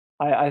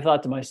I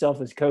thought to myself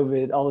as all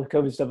the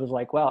COVID stuff was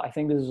like, wow, I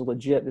think this is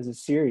legit. This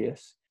is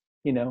serious.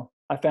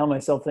 I found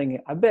myself thinking,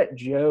 I bet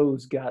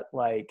Joe's got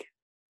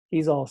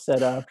he's all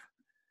set up.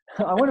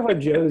 I wonder what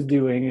Joe's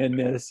doing in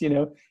this.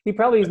 He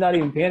probably is not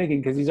even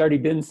panicking because he's already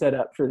been set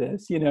up for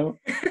this.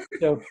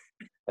 So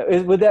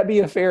would that be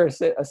a fair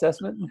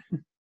assessment?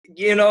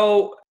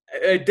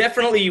 It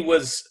definitely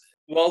was.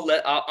 Well,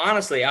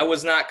 honestly, I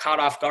was not caught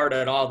off guard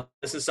at all.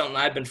 This is something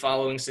I've been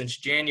following since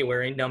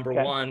January, number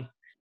Okay. one.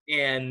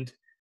 And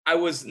I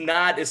was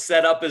not as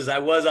set up as I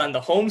was on the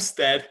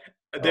homestead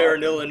there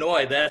in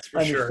Illinois, that's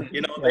for sure.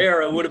 Yeah,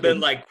 there it would have been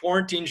like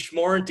quarantine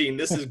schmorantine.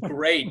 This is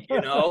great,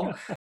 You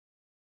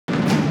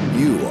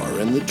are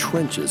in the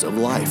trenches of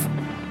life.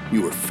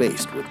 You are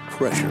faced with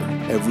pressure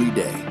every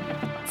day.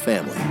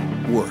 Family,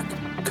 work,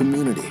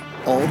 community,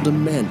 all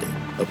demanding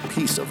a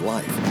piece of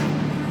life.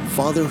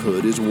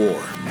 Fatherhood is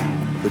war,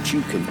 but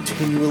you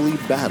continually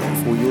battle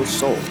for your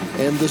soul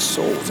and the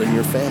souls in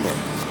your family.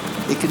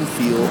 It can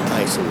feel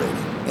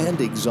isolating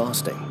and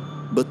exhausting,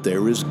 but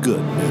there is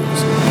good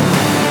news.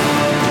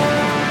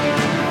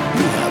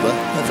 You have a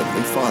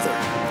Heavenly Father.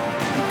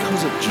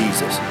 Because of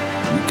Jesus,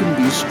 you can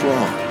be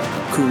strong,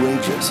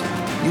 courageous.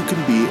 You can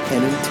be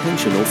an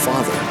intentional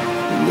father,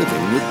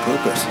 living with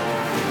purpose.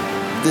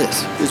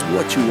 This is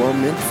what you are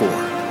meant for.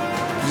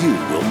 You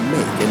will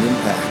make an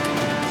impact.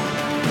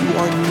 You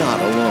are not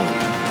alone.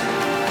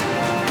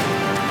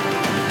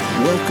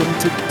 Welcome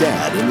to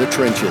Dad in the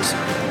Trenches,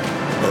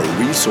 a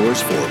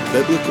resource for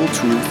biblical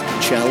truth,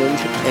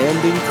 challenge, and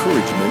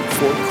encouragement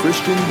for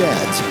Christian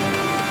dads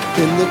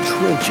in the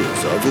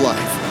trenches of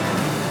life.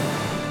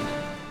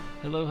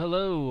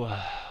 Hello.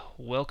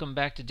 Welcome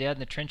back to Dad in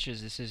the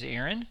Trenches. This is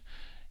Aaron,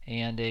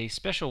 and a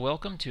special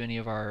welcome to any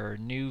of our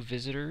new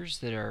visitors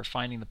that are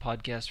finding the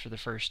podcast for the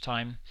first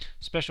time.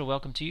 Special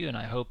welcome to you, and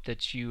I hope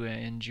that you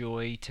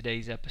enjoy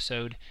today's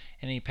episode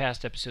and any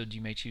past episodes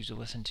you may choose to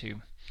listen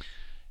to.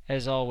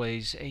 As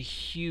always, a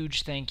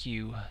huge thank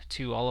you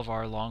to all of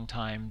our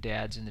longtime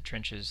dads in the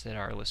trenches that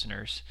are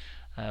listeners.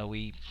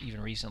 We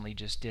even recently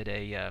just did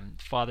a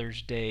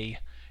Father's Day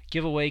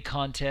giveaway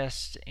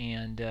contest,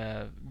 and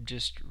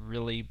just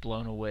really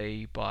blown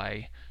away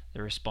by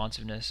the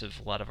responsiveness of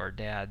a lot of our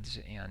dads,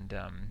 and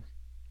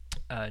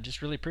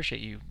just really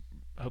appreciate you.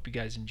 I hope you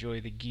guys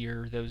enjoy the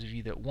gear, those of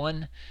you that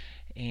won.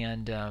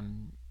 And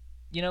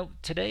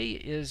today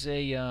is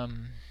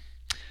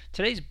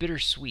today's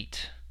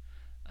bittersweet.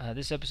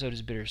 This episode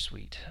is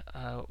bittersweet.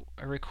 I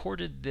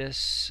recorded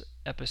this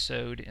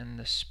episode in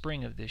the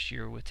spring of this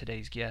year with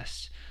today's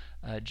guest,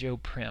 Joe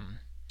Prim.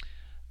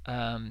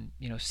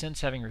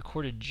 Since having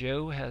recorded,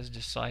 Joe has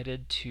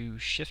decided to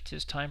shift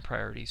his time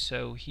priorities.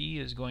 So he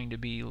is going to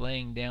be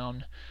laying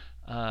down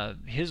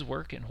his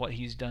work and what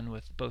he's done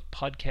with both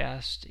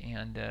podcast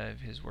and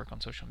his work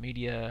on social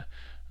media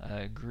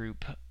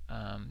group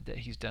that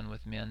he's done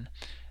with men.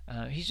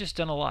 He's just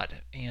done a lot,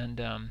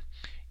 and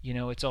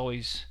it's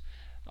always.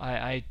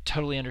 I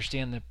totally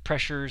understand the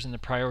pressures and the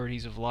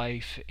priorities of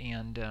life,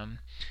 and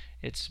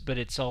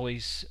it's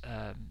always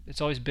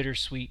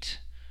bittersweet.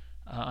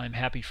 I'm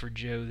happy for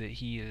Joe that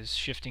he is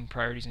shifting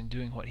priorities and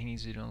doing what he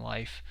needs to do in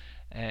life,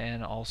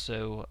 and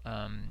also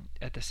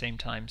at the same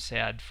time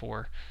sad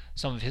for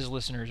some of his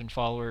listeners and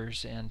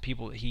followers and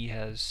people that he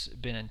has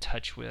been in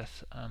touch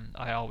with.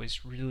 I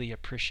always really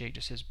appreciate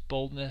just his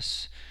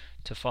boldness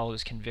to follow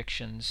his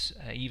convictions,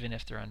 even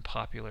if they're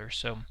unpopular.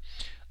 So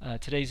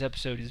today's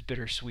episode is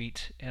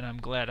bittersweet, and I'm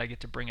glad I get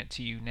to bring it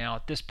to you now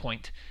at this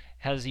point.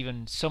 Has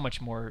even so much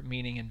more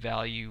meaning and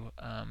value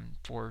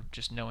for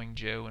just knowing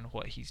Joe and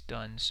what he's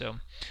done. So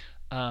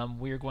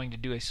we are going to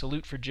do a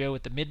salute for Joe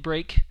at the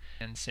mid-break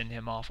and send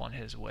him off on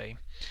his way.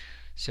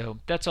 So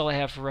that's all I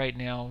have for right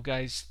now.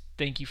 Guys,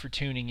 thank you for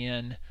tuning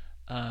in.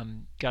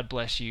 God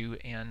bless you,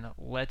 and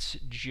let's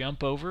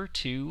jump over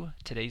to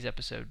today's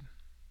episode.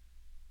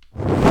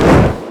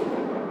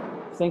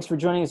 Thanks for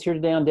joining us here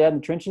today on Dad in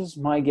the Trenches.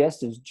 My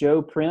guest is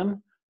Joe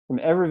Prim from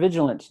Ever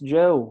Vigilant.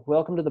 Joe,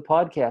 welcome to the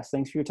podcast.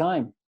 Thanks for your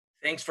time.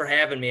 Thanks for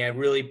having me. I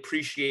really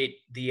appreciate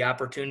the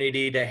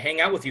opportunity to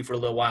hang out with you for a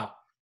little while.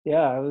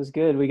 Yeah, it was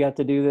good. We got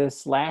to do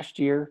this last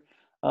year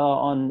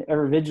on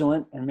Ever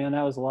Vigilant, and man,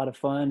 that was a lot of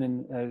fun,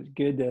 and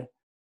good to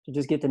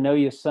just get to know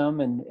you some,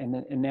 and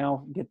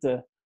now get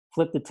to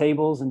flip the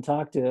tables and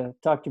talk to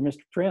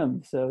Mr.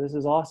 Prim. So this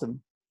is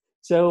awesome.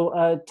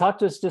 So talk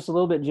to us just a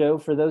little bit, Joe,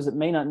 for those that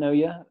may not know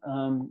you.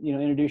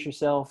 Introduce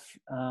yourself,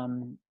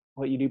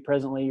 what you do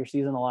presently, your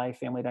season of life,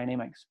 family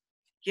dynamics.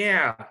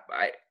 Yeah,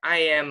 I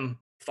am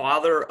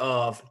father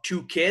of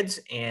 2 kids,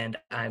 and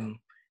I'm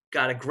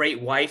got a great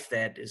wife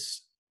that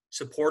is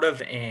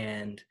supportive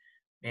and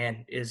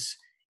is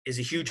a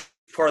huge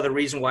part of the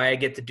reason why I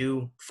get to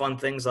do fun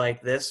things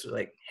like this,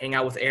 like hang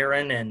out with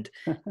Aaron and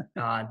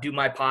do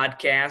my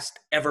podcast,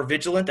 Ever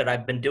Vigilant, that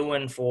I've been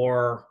doing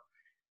for,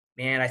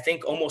 I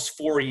think almost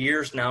 4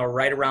 years now,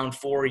 right around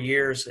 4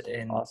 years,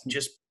 and awesome.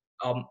 Just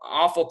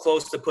awful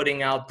close to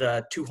putting out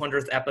the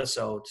 200th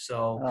episode.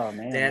 So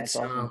that's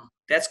awesome.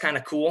 That's kind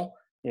of cool.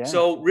 Yeah.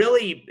 So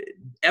really,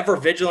 Ever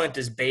Vigilant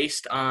is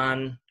based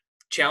on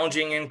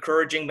challenging and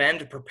encouraging men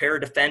to prepare,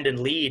 defend, and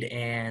lead.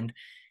 And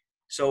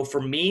so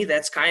for me,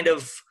 that's kind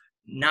of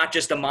not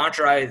just a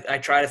mantra I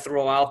try to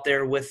throw out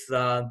there with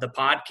the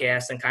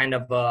podcast and kind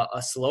of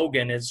a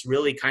slogan. It's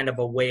really kind of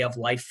a way of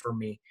life for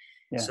me.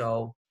 Yeah.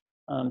 So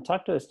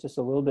talk to us just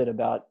a little bit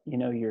about,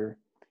 your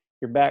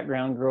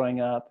background growing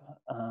up.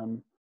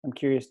 I'm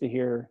curious to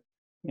hear,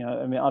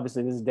 I mean,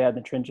 obviously this is Dad in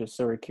the Trenches,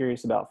 so we're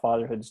curious about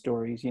fatherhood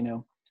stories.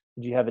 Did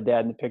you have a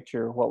dad in the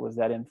picture? What was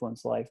that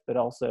influence like? But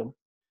also,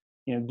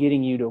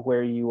 getting you to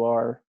where you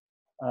are,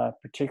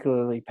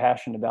 particularly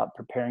passionate about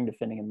preparing,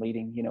 defending, and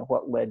leading,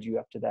 what led you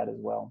up to that as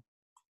well?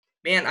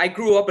 Man, I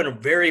grew up in a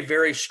very,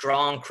 very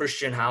strong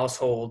Christian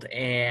household,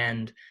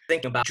 and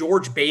thinking about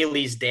George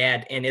Bailey's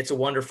dad in It's a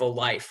Wonderful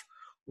Life,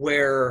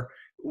 where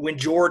when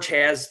George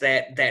has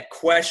that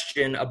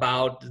question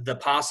about the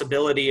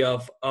possibility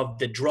of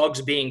the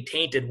drugs being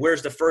tainted,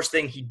 where's the first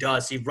thing he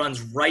does? He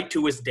runs right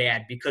to his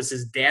dad, because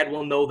his dad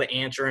will know the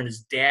answer, and his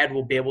dad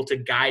will be able to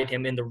guide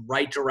him in the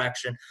right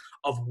direction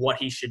of what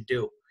he should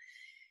do.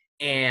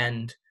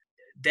 And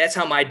that's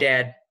how my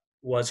dad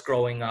was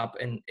growing up,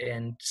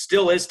 and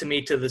still is to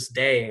me to this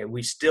day.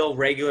 We still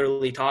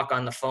regularly talk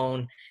on the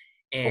phone,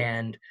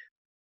 and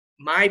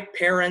my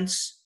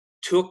parents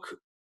took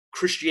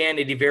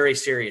Christianity very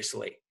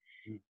seriously,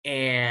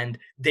 and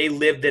they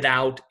lived it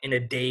out in a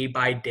day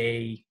by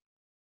day.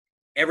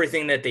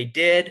 Everything that they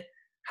did,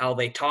 how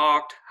they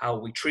talked, how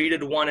we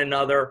treated one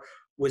another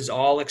was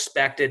all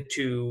expected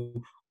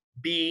to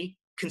be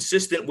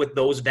consistent with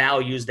those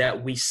values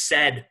that we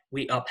said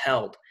we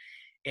upheld.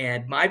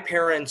 And my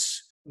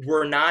parents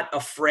were not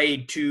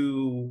afraid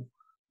to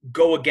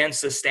go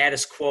against the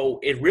status quo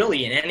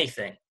in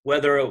anything,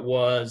 whether it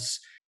was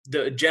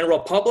the general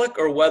public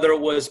or whether it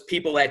was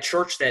people at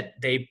church that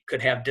they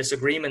could have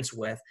disagreements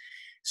with.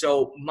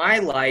 So my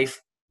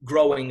life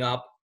growing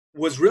up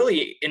was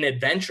really an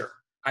adventure.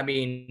 I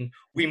mean,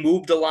 we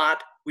moved a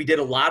lot. We did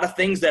a lot of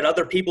things that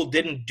other people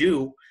didn't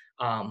do.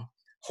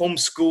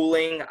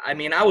 Homeschooling. I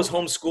mean, I was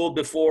homeschooled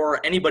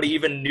before anybody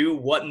even knew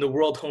what in the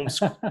world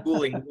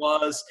homeschooling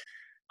was.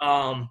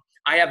 I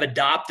have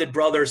adopted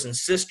brothers and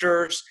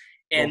sisters.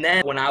 And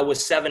then when I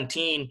was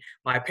 17,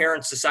 my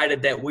parents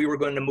decided that we were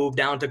going to move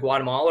down to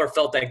Guatemala, or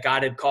felt that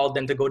God had called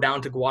them to go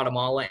down to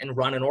Guatemala and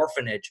run an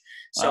orphanage.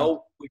 Wow.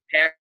 So we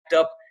packed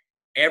up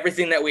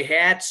everything that we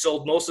had,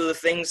 sold most of the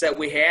things that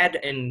we had,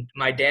 and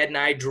my dad and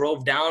I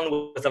drove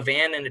down with a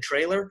van and a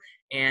trailer.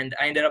 And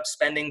I ended up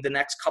spending the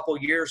next couple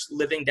years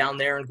living down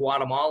there in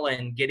Guatemala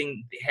and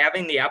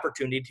having the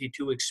opportunity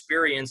to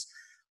experience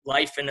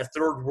life in a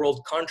third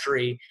world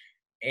country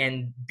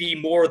and be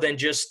more than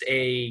just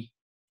a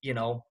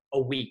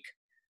week.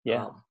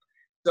 Yeah.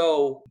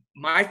 So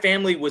my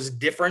family was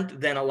different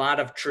than a lot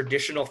of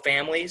traditional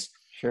families.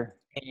 Sure.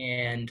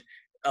 And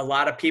a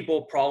lot of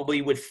people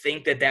probably would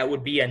think that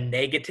would be a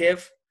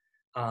negative.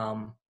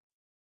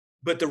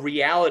 But the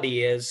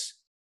reality is,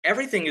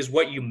 everything is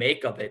what you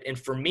make of it. And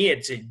for me,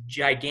 it's a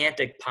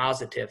gigantic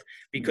positive,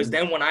 because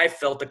then when I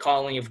felt the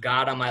calling of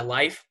God on my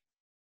life,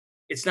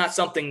 it's not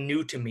something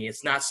new to me.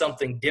 It's not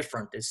something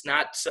different. It's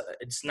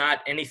not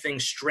anything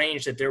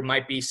strange that there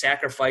might be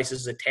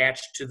sacrifices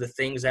attached to the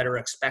things that are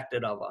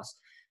expected of us.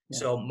 Yeah.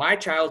 So my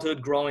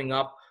childhood growing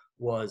up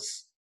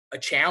was a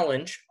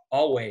challenge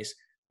always,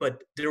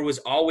 but there was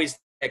always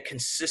that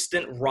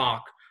consistent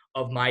rock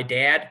of my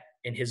dad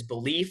and his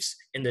beliefs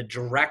in the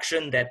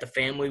direction that the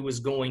family was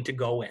going to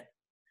go in.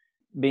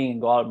 Being in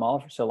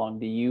Guatemala for so long,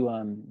 do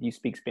you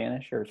speak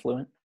Spanish or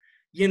fluent?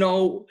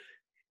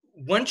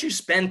 Once you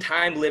spend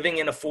time living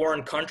in a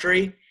foreign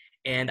country,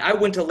 and I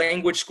went to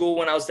language school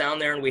when I was down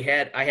there,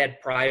 and I had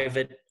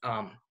private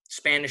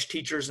Spanish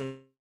teachers, and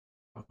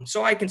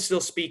so I can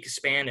still speak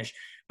Spanish.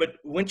 But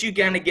once you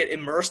kind of get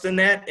immersed in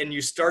that and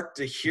you start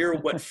to hear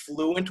what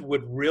fluent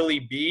would really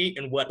be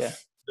and what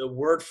the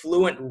word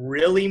fluent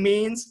really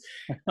means,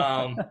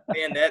 man,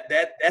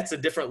 that's a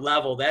different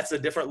level. That's a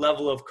different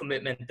level of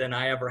commitment than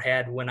I ever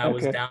had when I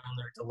was down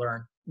there to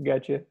learn.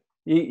 Gotcha.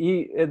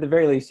 You at the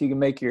very least, you can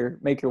make your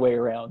way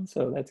around.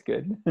 So that's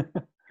good.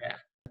 Yeah.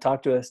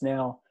 Talk to us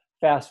now.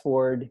 Fast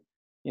forward,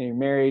 you're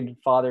married,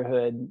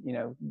 fatherhood,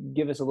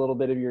 give us a little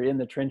bit of your in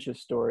the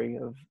trenches story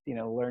of,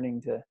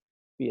 learning to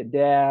be a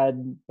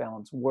dad,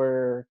 balance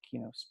work,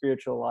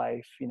 spiritual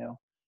life,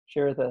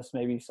 share with us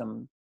maybe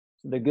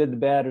the good, the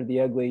bad, or the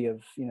ugly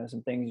of,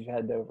 some things you've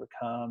had to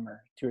overcome,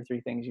 or 2 or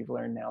 3 things you've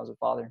learned now as a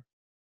father.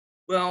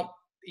 Well,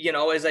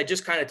 as I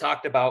just kind of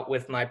talked about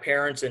with my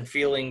parents and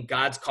feeling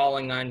God's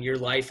calling on your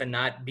life and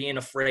not being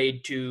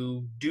afraid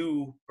to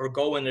do or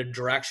go in the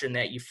direction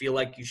that you feel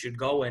like you should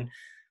go in.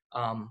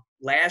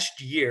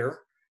 Last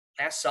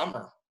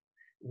summer,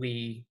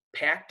 we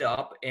packed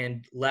up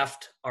and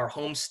left our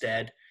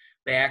homestead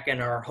back in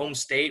our home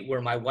state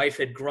where my wife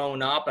had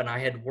grown up, and I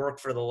had worked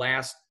for the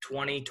last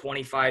 20,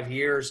 25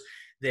 years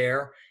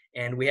there.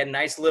 And we had a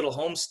nice little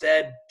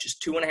homestead,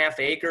 just 2.5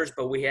 acres,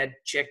 but we had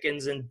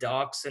chickens and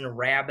ducks and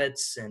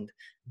rabbits and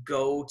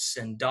goats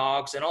and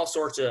dogs and all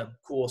sorts of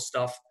cool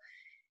stuff.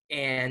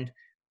 And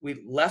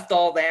we left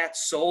all that,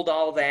 sold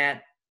all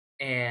that,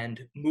 and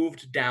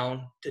moved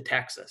down to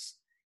Texas.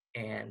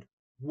 And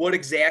what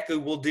exactly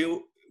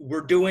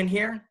we're doing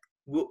here,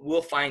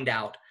 we'll find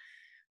out.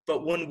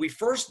 But when we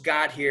first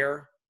got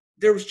here,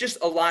 there was just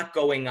a lot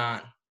going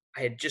on.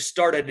 I had just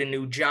started a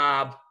new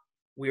job.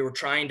 We were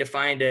trying to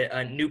find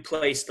a new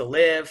place to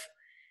live.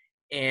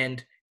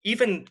 And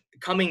even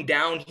coming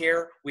down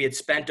here, we had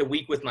spent a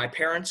week with my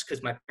parents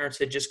because my parents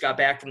had just got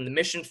back from the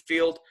mission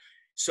field.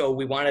 So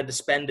we wanted to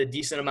spend a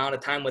decent amount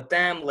of time with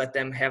them, let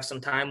them have some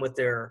time with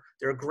their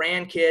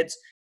grandkids.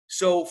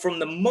 So from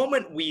the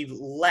moment we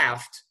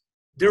left,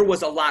 there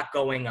was a lot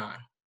going on.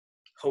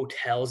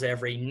 Hotels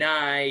every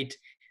night.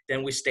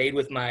 Then we stayed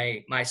with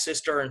my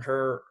sister and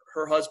her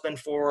husband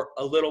for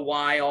a little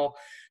while.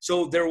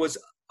 So there was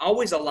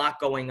always a lot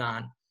going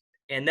on.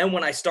 And then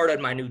when I started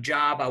my new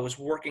job, I was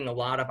working a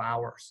lot of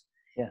hours.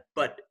 Yeah.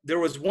 But there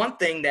was one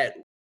thing that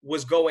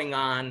was going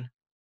on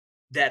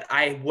that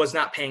I was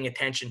not paying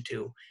attention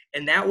to.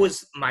 And that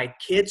was my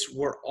kids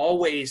were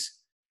always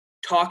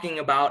talking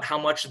about how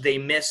much they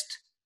missed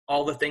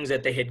all the things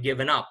that they had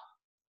given up.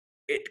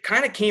 It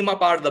kind of came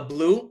up out of the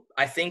blue,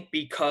 I think,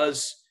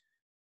 because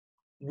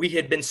we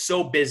had been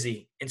so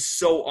busy and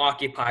so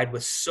occupied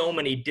with so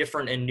many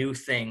different and new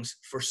things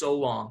for so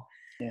long.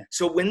 Yeah.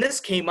 So when this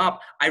came up,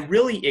 I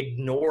really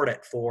ignored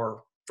it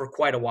for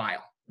quite a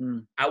while.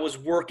 I was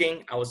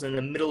working. I was in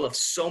the middle of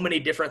so many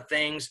different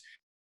things.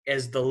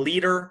 As the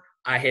leader,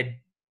 I had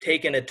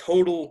taken a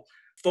total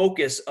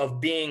focus of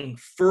being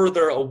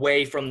further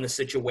away from the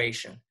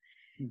situation,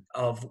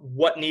 of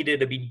what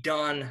needed to be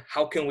done.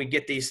 How can we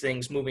get these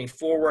things moving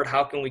forward?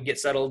 How can we get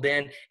settled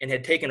in? And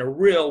had taken a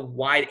real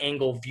wide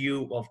angle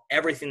view of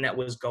everything that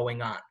was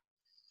going on.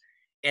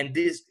 And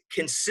this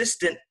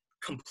consistent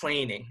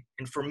complaining.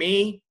 And for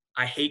me,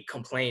 I hate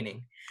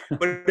complaining,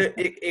 but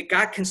it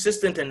got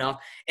consistent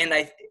enough. And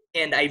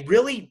I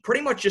really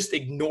pretty much just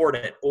ignored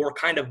it, or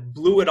kind of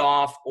blew it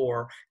off,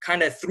 or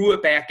kind of threw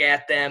it back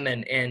at them,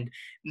 and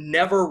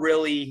never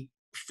really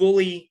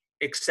fully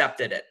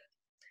accepted it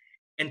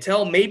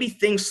until maybe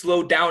things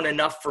slowed down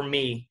enough for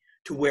me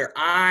to where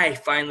I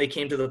finally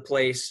came to the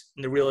place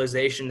and the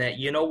realization that,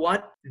 you know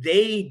what?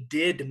 They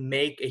did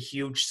make a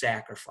huge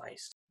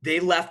sacrifice. They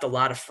left a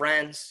lot of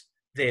friends.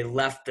 They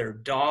left their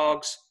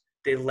dogs.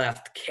 They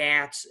left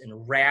cats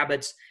and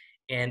rabbits.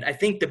 And I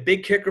think the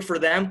big kicker for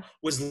them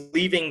was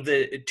leaving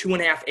the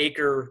 2.5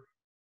 acre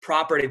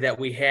property that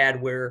we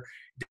had, where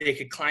they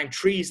could climb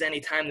trees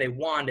anytime they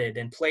wanted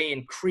and play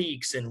in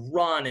creeks and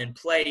run and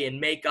play and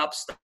make up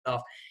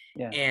stuff.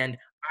 Yeah. And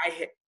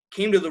I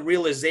came to the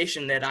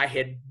realization that I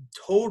had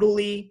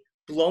totally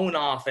blown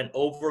off and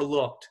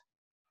overlooked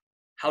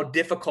how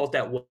difficult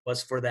that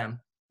was for them.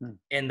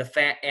 And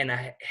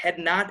I had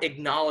not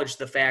acknowledged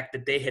the fact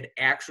that they had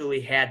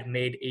actually had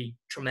made a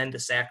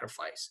tremendous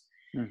sacrifice.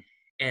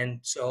 And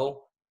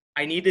so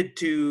I needed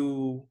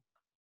to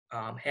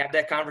have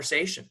that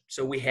conversation.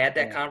 So we had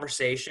that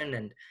conversation,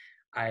 and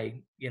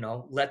I,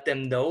 let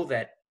them know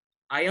that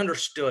I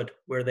understood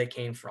where they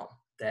came from,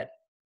 that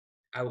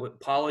I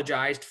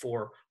apologized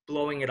for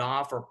blowing it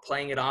off or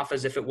playing it off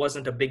as if it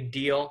wasn't a big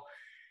deal,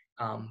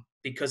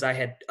 because I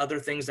had other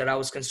things that I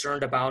was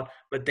concerned about.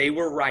 But they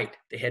were right.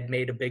 They had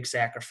made a big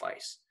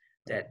sacrifice,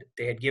 that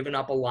they had given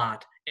up a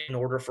lot in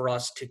order for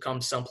us to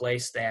come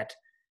someplace that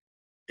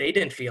they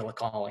didn't feel a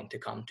calling to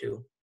come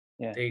to.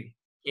 Yeah. They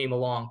came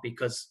along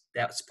because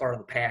that's part of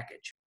the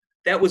package.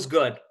 That was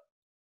good.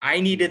 I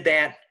needed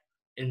that,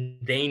 and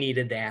they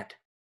needed that.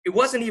 It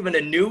wasn't even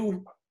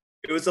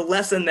it was a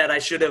lesson that I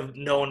should have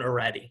known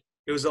already.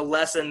 It was a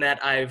lesson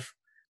that I've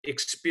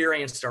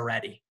experienced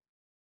already.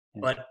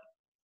 Yeah. But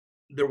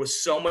there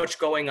was so much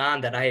going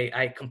on that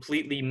I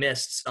completely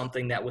missed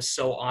something that was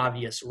so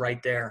obvious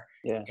right there.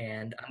 Yeah.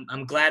 And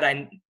I'm glad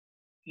I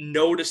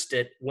noticed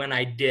it when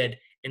I did,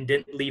 and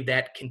didn't leave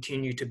that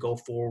continue to go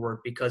forward,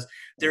 because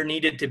there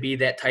needed to be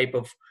that type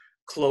of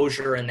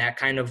closure and that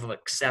kind of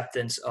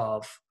acceptance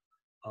of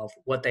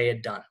what they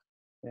had done.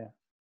 Yeah,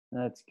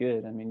 that's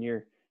good. I mean,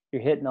 you're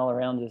hitting all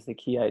around just the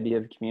key idea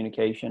of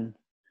communication,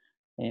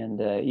 and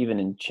even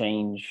in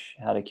change,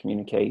 how to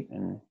communicate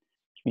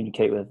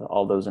with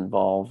all those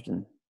involved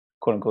and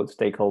quote unquote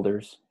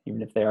stakeholders,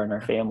 even if they are in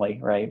our family,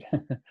 right?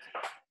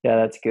 Yeah,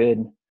 that's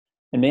good.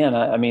 And man,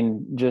 I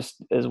mean,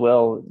 just as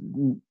well,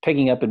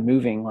 picking up and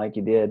moving like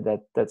you did,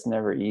 that's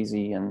never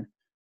easy. And,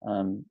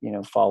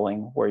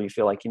 following where you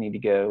feel like you need to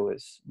go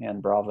is,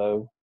 man,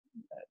 bravo.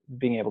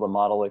 Being able to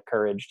model the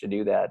courage to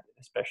do that,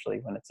 especially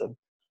when it's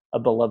a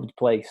beloved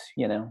place,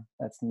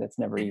 that's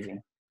never easy.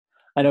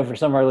 I know for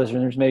some of our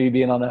listeners, maybe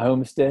being on a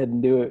homestead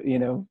and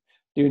doing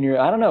your,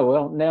 I don't know.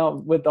 Well, now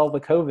with all the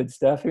COVID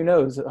stuff, who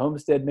knows? A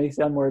homestead may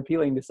sound more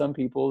appealing to some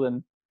people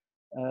than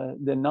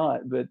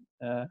not, but,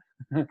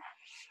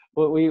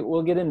 well,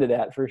 we'll get into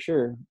that for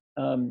sure.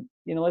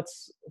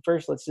 Let's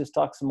just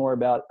talk some more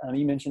about,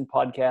 you mentioned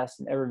podcasts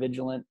and Ever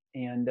Vigilant,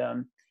 and,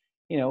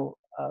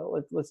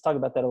 let's talk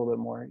about that a little bit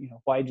more.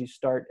 Why did you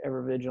start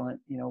Ever Vigilant?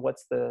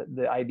 What's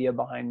the idea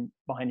behind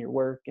your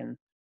work, and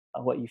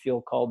what you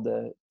feel called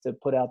to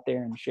put out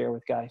there and share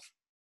with guys?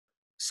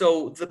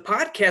 So the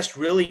podcast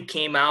really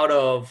came out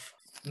of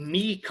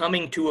me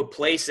coming to a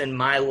place in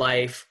my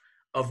life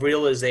of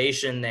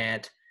realization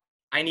that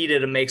I needed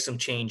to make some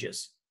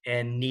changes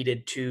and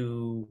needed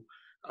to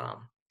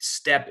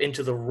step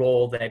into the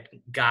role that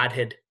God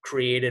had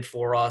created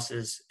for us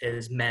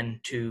as men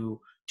to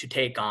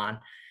take on.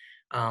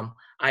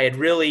 I had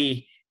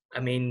really,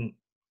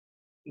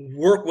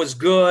 work was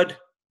good,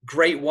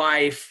 great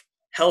wife,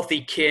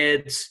 healthy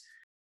kids.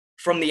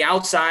 From the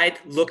outside,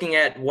 looking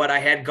at what I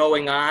had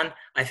going on,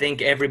 I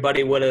think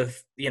everybody would have,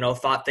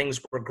 thought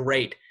things were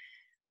great.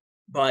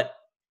 But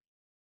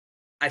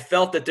I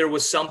felt that there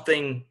was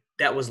something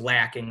that was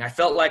lacking. I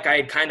felt like I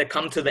had kind of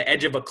come to the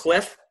edge of a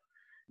cliff,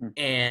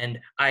 and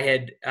I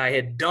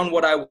had done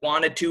what I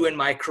wanted to in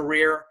my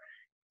career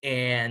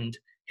and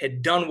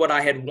had done what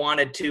I had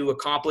wanted to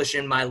accomplish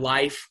in my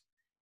life.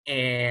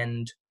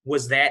 And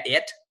was that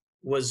it?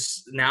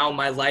 Was now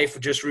my life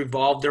just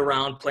revolved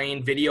around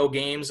playing video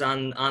games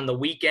on the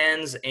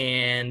weekends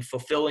and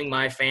fulfilling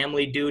my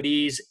family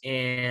duties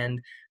and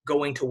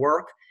going to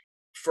work?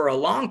 For a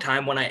long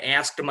time, when I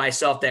asked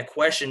myself that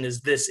question, is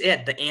this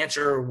it? The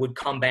answer would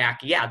come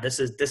back, yeah, this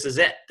is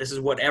it. This is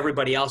what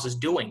everybody else is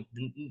doing.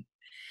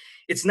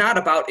 It's not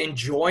about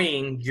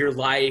enjoying your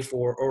life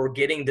or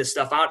getting this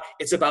stuff out.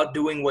 It's about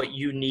doing what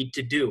you need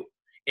to do.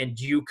 And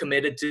you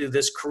committed to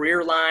this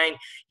career line.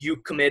 You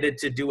committed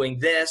to doing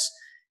this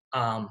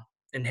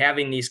and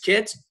having these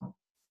kids.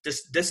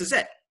 This is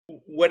it.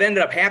 What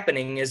ended up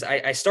happening is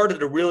I started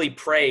to really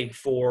pray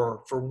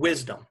for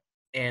wisdom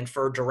and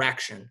for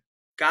direction.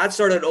 God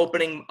started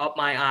opening up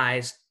my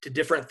eyes to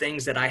different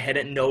things that I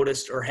hadn't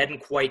noticed or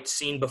hadn't quite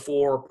seen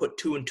before, or put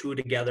two and two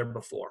together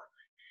before.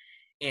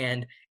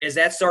 And as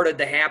that started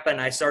to happen,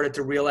 I started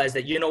to realize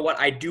that,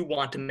 I do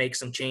want to make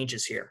some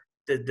changes here.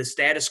 The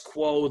status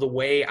quo, the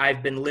way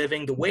I've been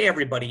living, the way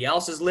everybody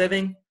else is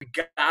living, we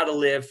got to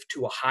live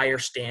to a higher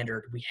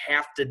standard. We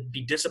have to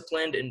be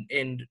disciplined.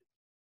 And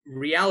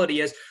reality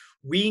is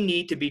we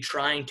need to be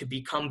trying to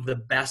become the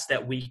best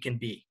that we can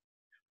be.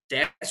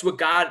 That's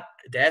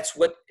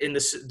what in the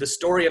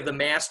story of the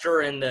master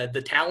and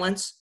the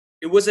talents,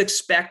 it was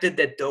expected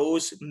that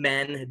those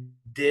men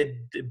did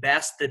the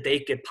best that they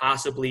could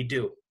possibly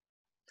do.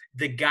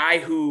 The guy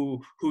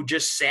who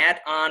just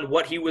sat on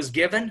what he was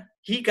given,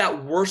 he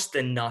got worse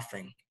than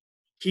nothing.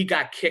 He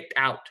got kicked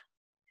out.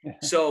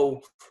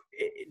 So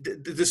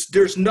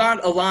there's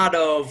not a lot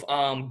of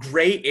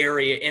gray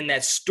area in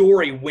that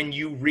story when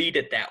you read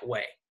it that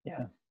way.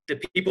 Yeah. The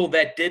people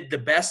that did the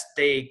best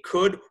they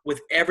could with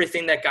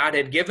everything that God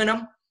had given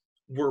them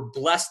were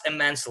blessed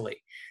immensely.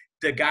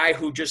 The guy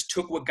who just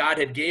took what God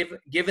had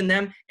given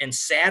them and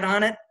sat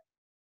on it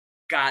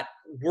got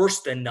worse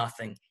than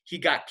nothing. He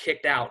got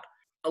kicked out.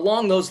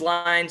 Along those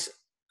lines,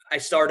 I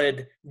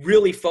started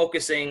really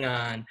focusing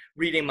on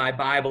reading my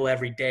Bible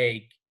every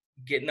day,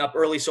 getting up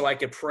early so I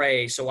could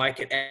pray, so I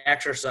could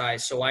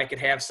exercise, so I could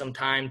have some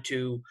time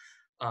to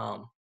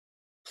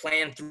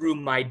plan through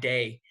my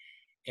day.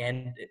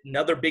 And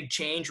another big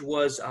change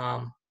was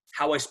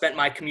how I spent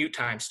my commute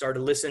time.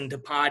 Started listening to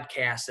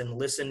podcasts and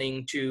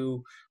listening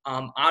to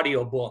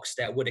audiobooks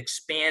that would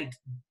expand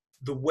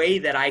the way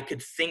that I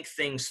could think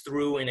things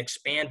through and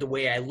expand the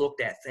way I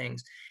looked at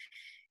things.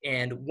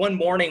 And one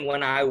morning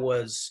when I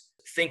was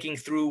thinking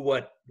through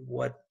what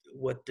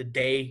the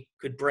day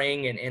could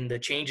bring and the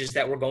changes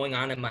that were going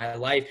on in my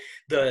life,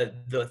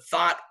 the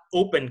thought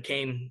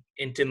came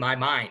into my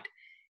mind.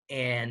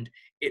 And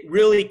it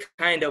really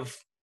kind of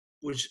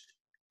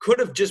could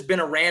have just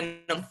been a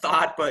random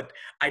thought, but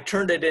I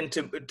turned it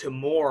into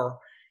more.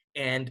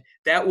 And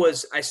that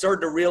was, I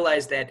started to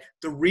realize that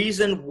the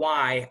reason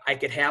why I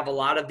could have a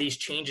lot of these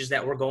changes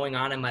that were going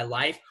on in my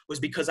life was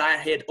because I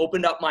had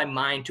opened up my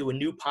mind to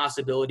new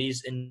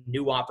possibilities and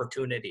new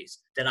opportunities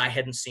that I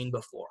hadn't seen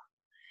before.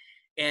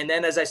 And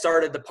then as I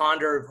started to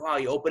ponder, wow,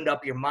 you opened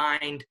up your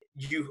mind,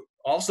 you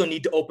also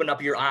need to open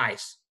up your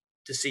eyes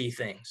to see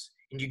things.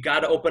 And you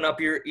got to open up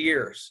your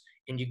ears,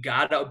 and you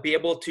got to be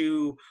able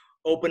to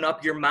open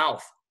up your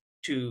mouth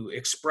to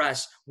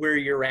express where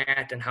you're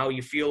at and how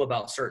you feel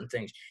about certain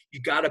things.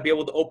 You got to be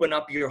able to open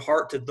up your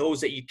heart to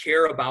those that you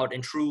care about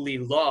and truly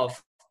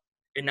love,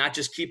 and not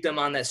just keep them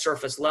on that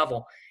surface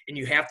level. And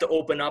you have to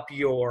open up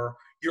your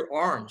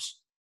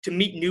arms to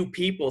meet new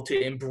people, to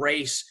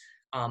embrace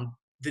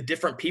the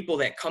different people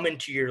that come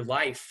into your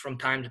life from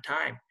time to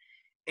time.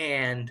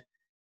 And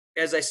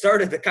as I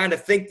started to kind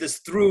of think this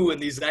through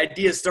and these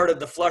ideas started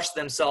to flush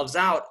themselves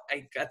out,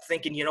 I got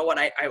thinking, you know what,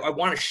 I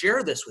want to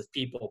share this with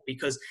people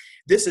because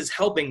this is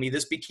helping me.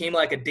 This became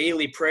like a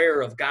daily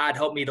prayer of God,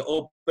 help me to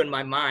open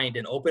my mind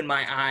and open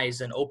my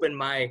eyes and open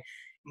my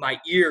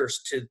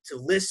ears to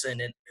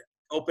listen, and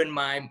open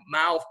my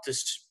mouth to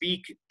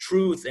speak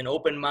truth, and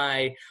open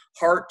my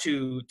heart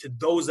to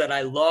those that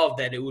I love,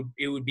 that it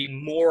would be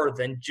more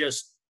than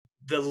just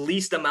the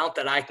least amount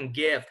that I can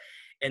give.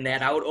 And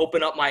that I would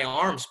open up my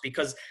arms,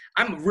 because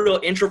I'm a real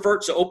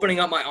introvert. So opening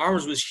up my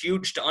arms was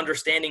huge to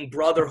understanding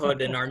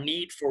brotherhood and our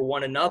need for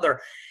one another.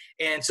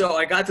 And so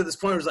I got to this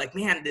point where I was like,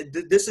 man,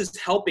 this is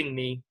helping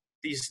me.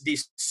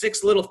 These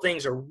 6 little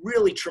things are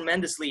really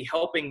tremendously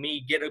helping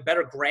me get a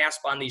better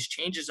grasp on these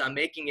changes I'm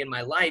making in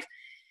my life.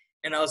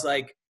 And I was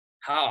like,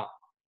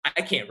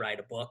 I can't write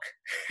a book.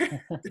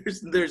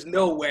 There's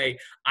no way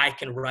I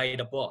can write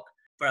a book.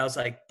 But I was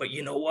like, but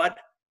you know what?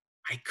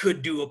 I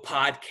could do a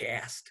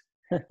podcast.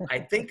 I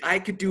think I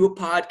could do a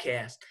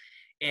podcast.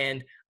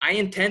 And I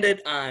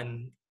intended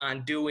on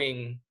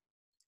doing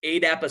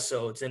 8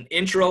 episodes, an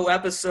intro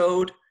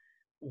episode,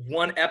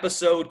 one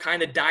episode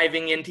kind of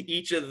diving into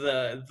each of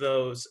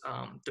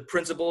the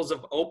principles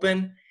of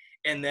open,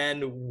 and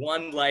then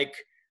one like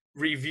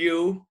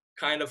review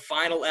kind of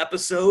final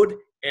episode,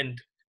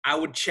 and I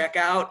would check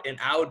out and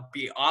I would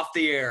be off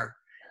the air.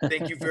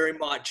 Thank you very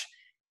much.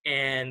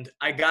 And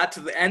I got to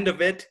the end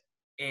of it,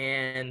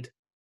 and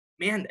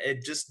man,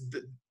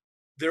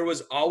 there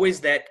was always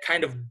that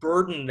kind of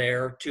burden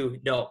there to,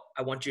 no,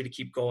 I want you to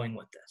keep going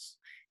with this.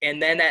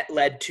 And then that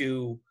led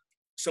to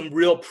some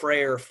real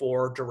prayer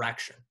for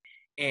direction.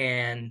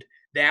 And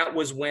that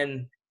was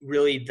when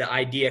really the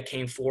idea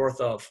came forth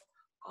of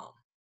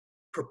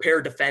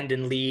prepare, defend,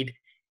 and lead,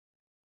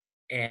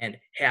 and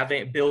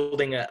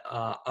building a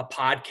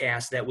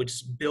podcast that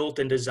was built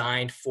and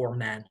designed for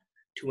men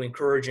to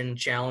encourage and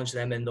challenge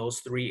them in those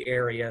 3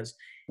 areas.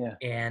 Yeah.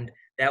 And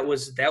that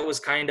was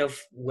kind of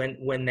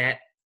when that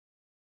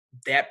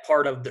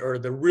part of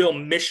the real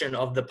mission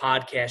of the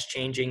podcast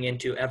changing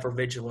into Ever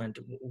Vigilant,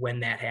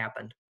 when that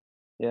happened.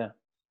 Yeah.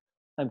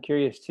 I'm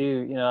curious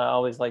too, I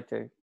always like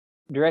to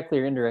directly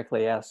or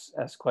indirectly ask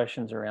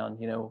questions around,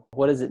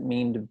 what does it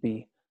mean to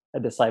be a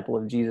disciple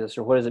of Jesus,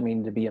 or what does it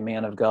mean to be a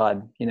man of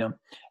God?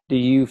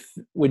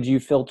 Would you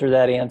filter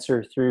that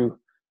answer through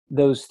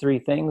those 3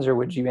 things, or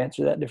would you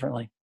answer that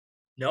differently?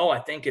 No, I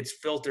think it's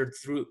filtered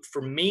through,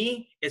 for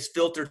me, it's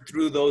filtered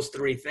through those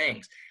 3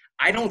 things.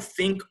 I don't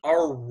think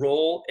our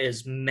role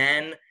as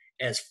men,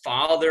 as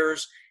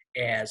fathers,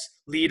 as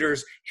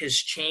leaders has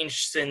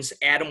changed since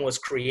Adam was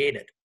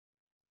created.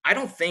 I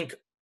don't think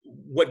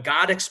what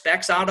God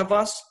expects out of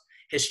us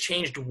has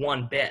changed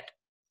one bit.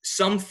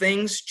 Some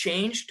things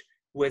changed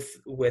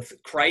with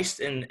Christ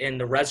and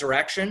the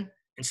resurrection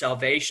and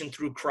salvation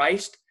through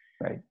Christ.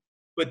 Right.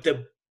 But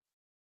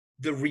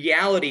the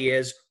reality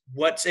is,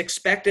 what's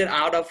expected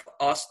out of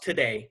us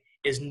today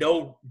is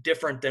no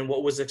different than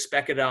what was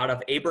expected out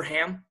of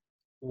Abraham,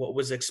 what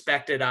was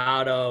expected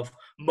out of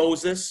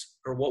Moses,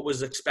 or what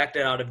was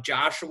expected out of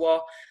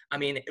Joshua. I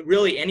mean,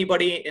 really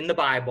anybody in the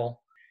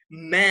Bible.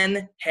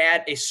 Men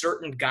had a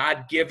certain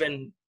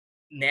God-given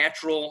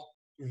natural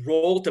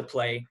role to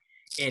play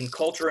in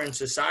culture and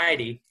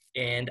society.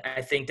 And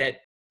I think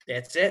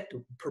that's it.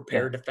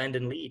 Prepare, defend,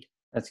 and lead.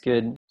 That's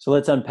good. So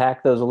let's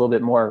unpack those a little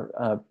bit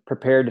more.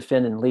 Prepare,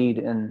 defend, and lead.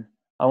 And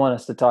I want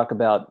us to talk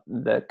about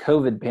the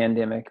COVID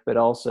pandemic, but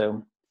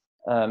also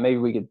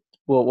maybe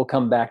we'll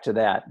come back to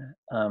that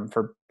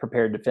for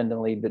prepare, defend,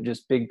 and lead, but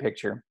just big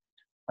picture.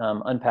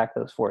 Unpack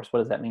those for us.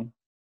 What does that mean?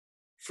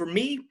 For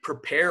me,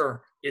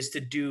 prepare is to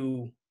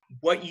do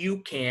what you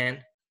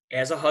can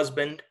as a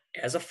husband,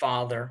 as a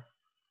father,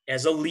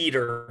 as a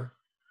leader,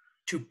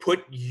 to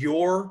put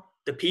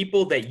the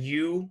people that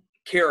you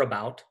care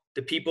about,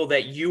 the people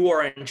that you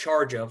are in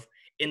charge of,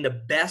 in the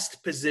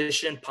best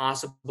position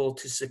possible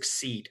to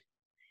succeed.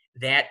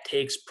 That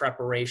takes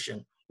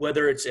preparation,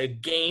 whether it's a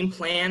game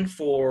plan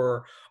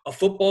for a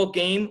football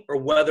game, or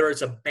whether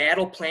it's a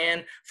battle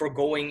plan for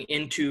going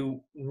into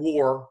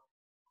war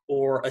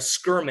or a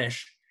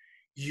skirmish.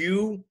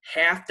 You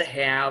have to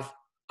have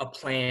a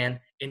plan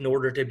in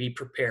order to be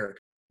prepared.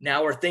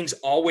 Now, are things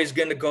always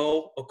going to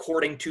go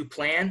according to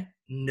plan?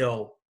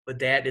 No, but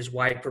that is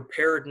why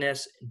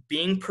preparedness,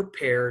 being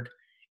prepared,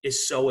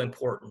 is so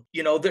important.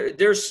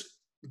 There's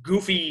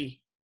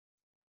goofy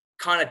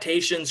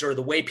connotations, or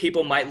the way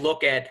people might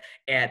look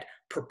at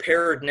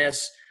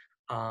preparedness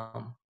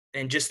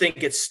and just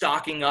think it's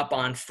stocking up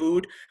on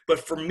food. But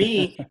for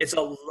me, it's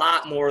a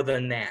lot more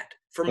than that.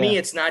 For me,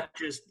 it's not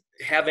just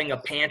having a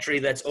pantry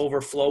that's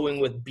overflowing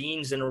with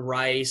beans and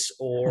rice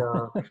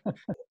or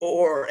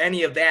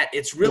any of that.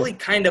 It's really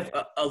kind of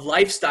a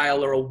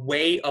lifestyle, or a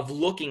way of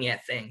looking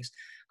at things.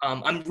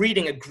 I'm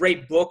reading a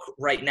great book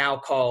right now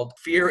called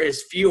Fear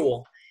is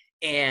Fuel.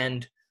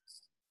 And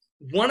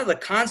one of the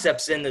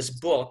concepts in this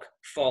book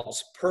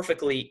falls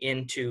perfectly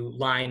into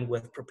line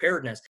with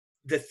preparedness.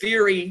 The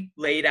theory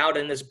laid out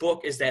in this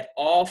book is that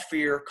all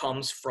fear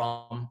comes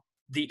from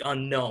the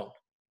unknown.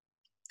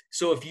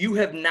 So if you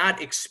have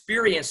not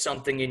experienced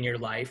something in your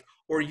life,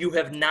 or you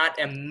have not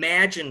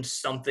imagined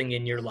something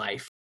in your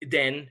life,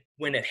 then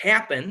when it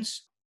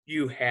happens,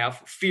 you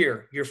have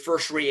fear. Your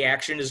first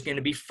reaction is going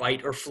to be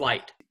fight or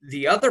flight.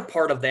 The other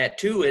part of that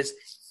too is,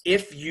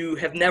 if you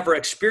have never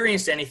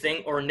experienced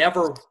anything, or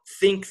never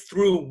think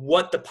through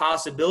what the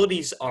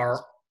possibilities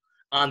are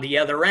on the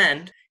other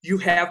end, you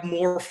have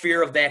more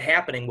fear of that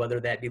happening, whether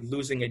that be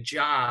losing a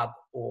job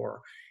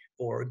or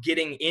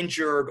getting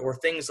injured or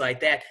things like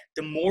that.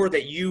 The more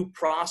that you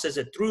process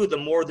it through, the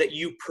more that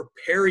you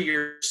prepare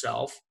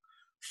yourself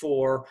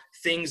for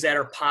things that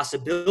are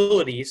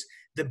possibilities,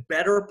 the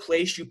better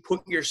place you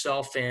put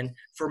yourself in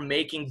for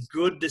making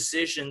good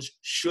decisions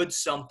should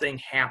something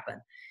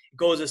happen. It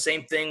goes the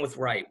same thing with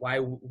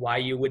why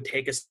you would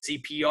take a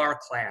CPR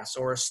class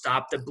or a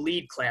stop the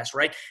bleed class,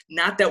 right?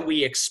 Not that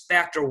we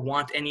expect or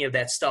want any of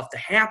that stuff to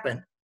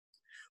happen,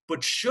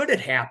 but should it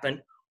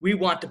happen, we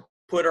want to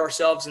put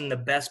ourselves in the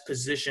best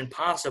position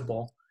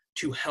possible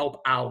to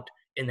help out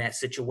in that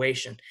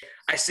situation.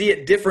 I see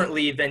it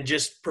differently than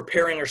just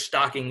preparing or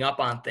stocking up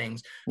on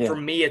things. Yeah. For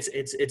me,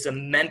 it's a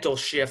mental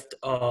shift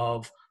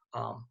of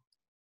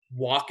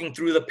walking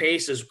through the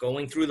paces,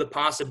 going through the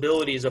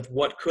possibilities of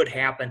what could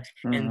happen,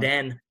 and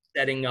then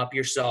setting up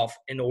yourself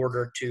in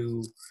order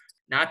to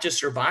not just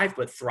survive,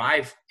 but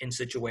thrive in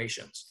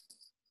situations.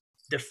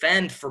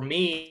 Defend, for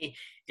me,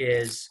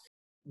 is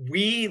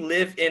we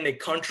live in a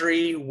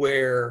country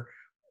where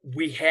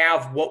we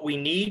have what we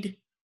need,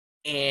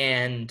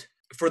 and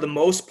for the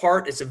most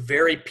part, it's a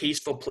very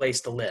peaceful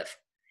place to live.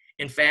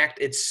 In fact,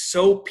 it's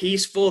so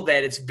peaceful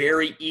that it's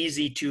very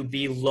easy to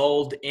be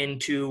lulled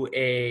into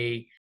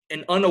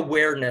an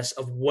unawareness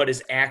of what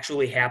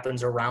actually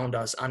happens around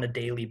us on a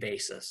daily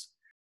basis.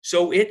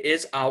 So it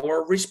is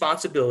our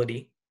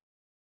responsibility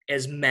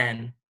as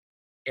men,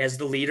 as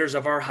the leaders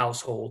of our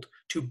household,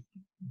 to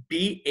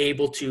be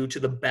able to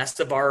the best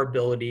of our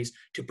abilities,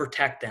 to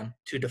protect them,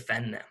 to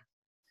defend them.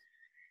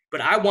 But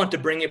I want to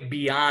bring it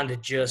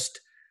beyond just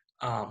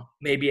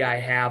maybe I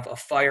have a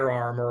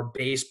firearm or a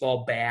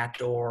baseball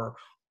bat, or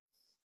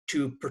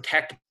to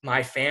protect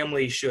my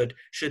family should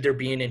there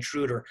be an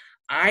intruder.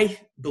 I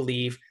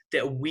believe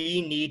that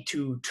we need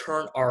to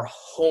turn our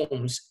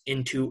homes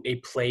into a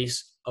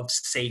place of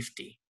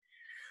safety,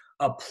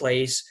 a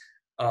place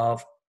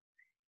of,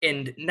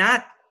 and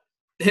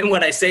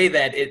when I say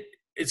that,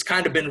 it's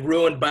kind of been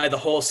ruined by the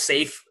whole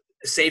safe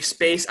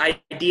space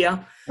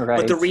idea. Right.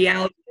 But the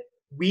reality,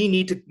 we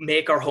need to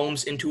make our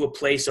homes into a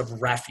place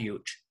of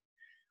refuge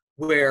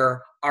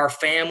where our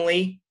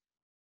family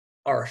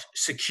are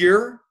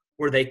secure,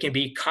 where they can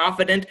be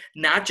confident,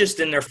 not just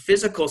in their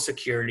physical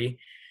security,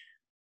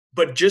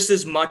 but just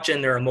as much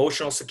in their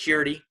emotional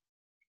security,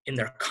 in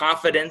their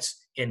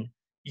confidence in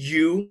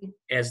you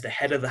as the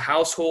head of the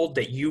household,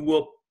 that you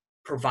will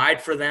provide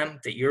for them,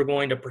 that you're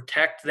going to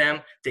protect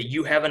them, that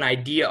you have an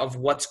idea of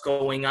what's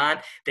going on,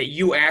 that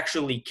you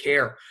actually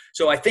care.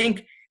 So I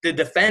think the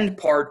defend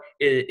part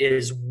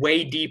is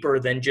way deeper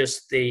than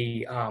just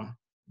the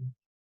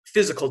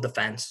physical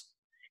defense,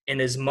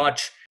 and is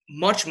much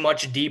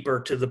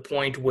deeper, to the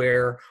point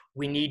where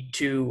we need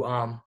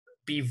to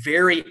be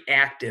very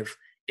active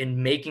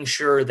in making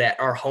sure that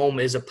our home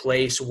is a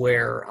place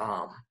where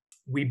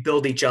we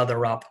build each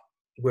other up,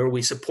 where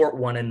we support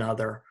one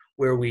another,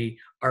 where we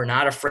are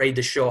not afraid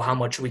to show how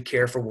much we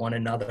care for one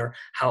another,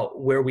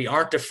 where we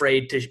aren't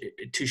afraid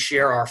to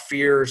share our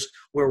fears,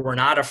 where we're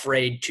not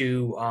afraid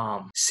to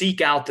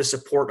seek out the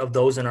support of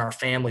those in our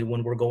family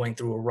when we're going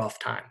through a rough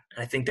time.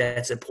 And I think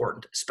that's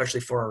important, especially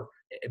for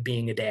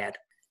being a dad.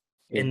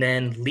 Yeah. And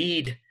then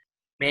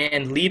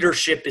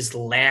leadership is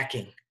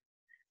lacking.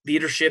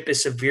 Leadership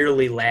is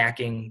severely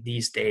lacking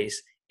these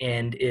days,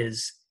 and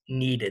is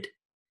needed,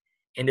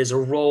 and is a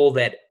role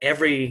that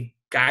every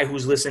guy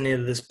who's listening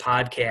to this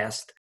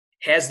podcast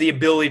has the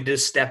ability to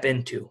step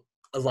into.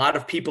 A lot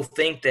of people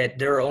think that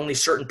there are only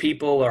certain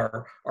people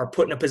are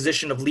put in a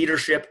position of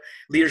leadership.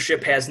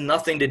 Leadership has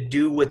nothing to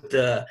do with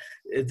the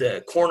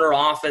corner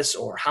office,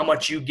 or how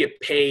much you get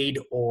paid,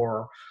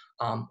 or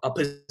a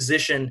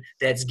position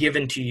that's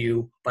given to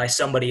you by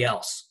somebody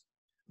else.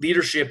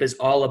 Leadership is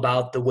all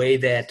about the way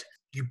that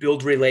you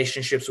build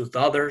relationships with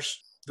others,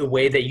 the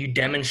way that you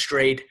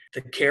demonstrate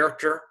the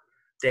character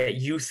that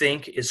you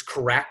think is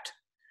correct.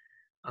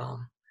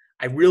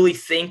 I really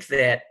think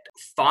that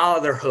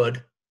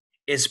fatherhood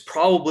is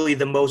probably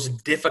the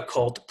most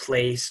difficult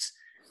place,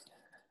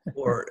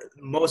 or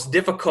most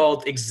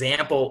difficult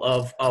example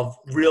of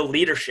real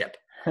leadership.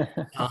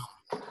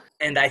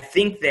 And I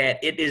think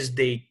that it is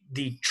the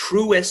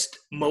truest,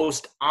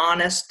 most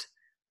honest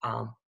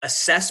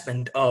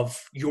assessment of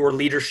your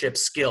leadership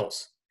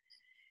skills.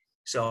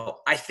 So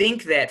I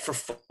think that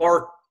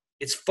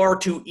it's far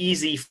too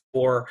easy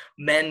for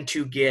men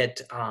to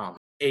get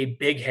a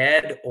big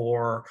head,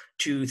 or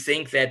to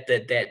think that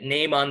that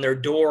name on their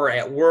door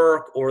at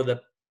work, or the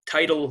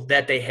title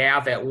that they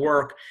have at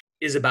work,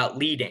 is about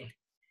leading.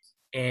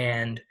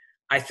 And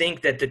I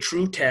think that the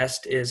true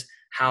test is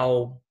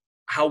how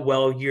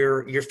well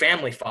your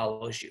family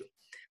follows you.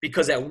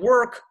 Because at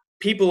work,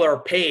 people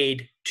are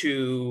paid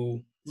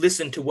to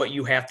listen to what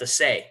you have to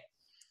say.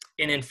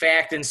 And in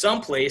fact, in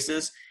some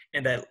places,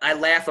 and I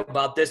laugh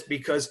about this,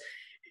 because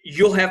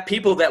you'll have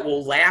people that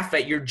will laugh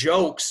at your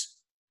jokes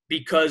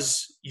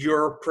because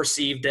you're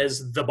perceived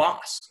as the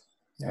boss.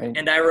 Right.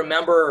 And I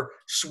remember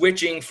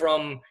switching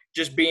from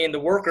just being the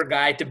worker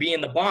guy to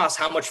being the boss,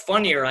 how much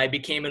funnier I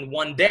became in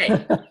one day.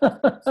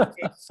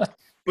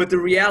 But the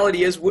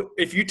reality is,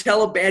 if you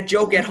tell a bad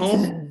joke at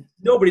home,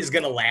 nobody's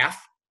going to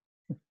laugh.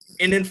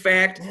 And in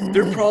fact,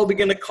 they're probably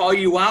going to call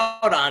you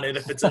out on it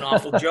if it's an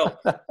awful joke.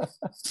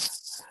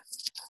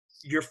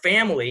 Your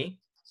family,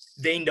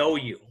 they know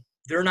you.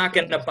 They're not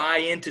going to buy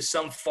into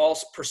some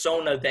false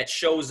persona that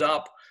shows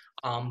up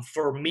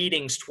for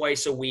meetings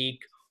twice a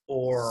week,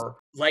 or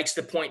likes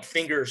to point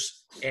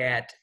fingers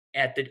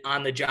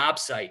on the job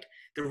site.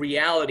 The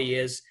reality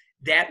is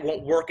that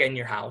won't work in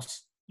your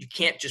house. You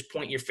can't just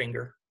point your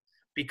finger,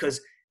 because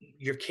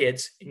your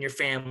kids and your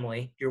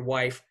family, your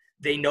wife,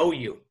 they know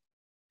you,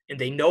 and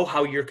they know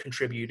how you're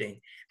contributing.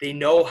 They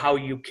know how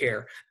you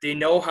care. They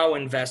know how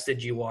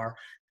invested you are.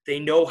 They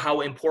know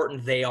how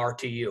important they are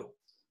to you.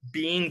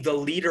 Being the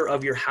leader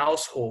of your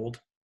household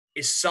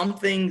is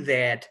something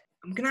that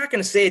I'm not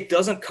going to say it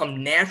doesn't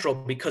come natural,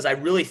 because I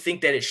really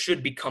think that it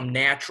should become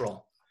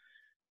natural.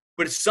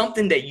 But it's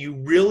something that you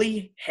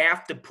really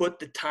have to put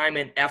the time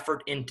and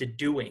effort into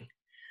doing.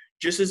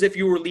 Just as if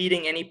you were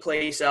leading any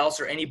place else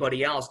or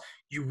anybody else,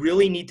 you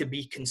really need to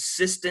be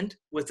consistent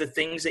with the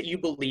things that you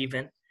believe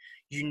in.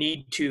 You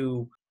need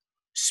to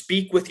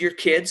speak with your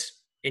kids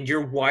and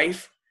your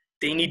wife.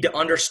 They need to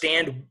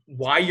understand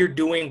why you're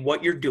doing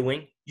what you're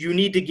doing. You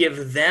need to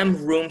give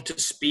them room to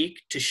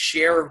speak, to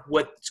share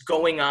what's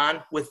going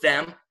on with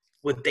them,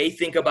 what they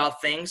think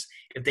about things.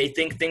 If they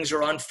think things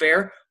are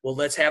unfair, well,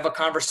 let's have a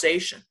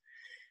conversation.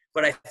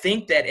 But I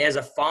think that as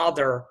a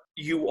father,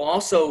 you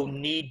also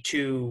need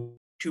to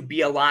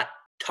be a lot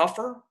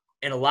tougher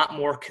and a lot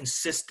more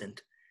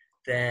consistent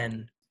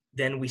than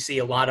we see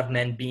a lot of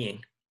men being.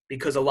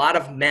 Because a lot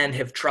of men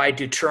have tried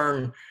to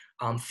turn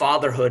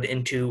fatherhood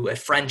into a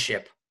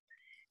friendship,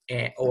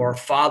 or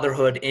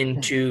fatherhood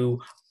into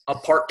a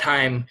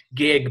part-time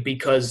gig,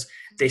 because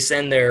they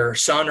send their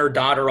son or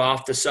daughter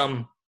off to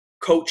some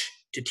coach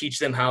to teach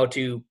them how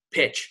to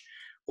pitch,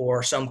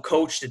 or some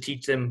coach to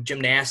teach them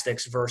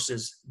gymnastics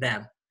versus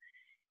them.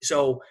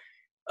 So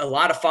a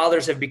lot of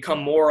fathers have become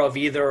more of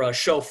either a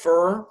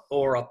chauffeur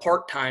or a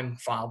part-time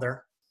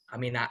father. I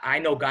mean, I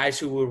know guys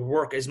who would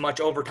work as much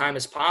overtime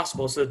as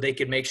possible so that they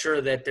could make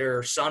sure that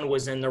their son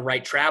was in the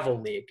right travel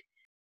league.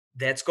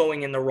 That's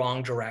going in the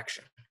wrong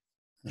direction.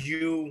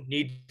 You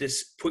need to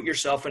put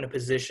yourself in a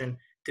position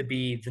to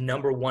be the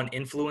number one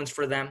influence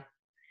for them.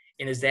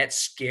 And is that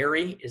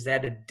scary? Is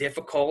that a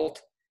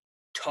difficult,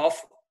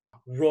 tough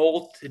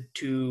role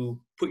to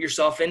put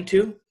yourself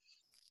into?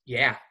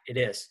 Yeah, it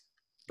is.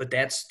 But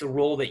that's the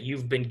role that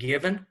you've been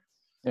given.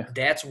 Yeah.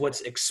 That's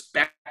what's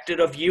expected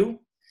of you.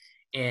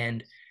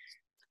 And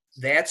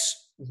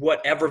that's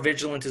what Ever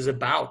Vigilant is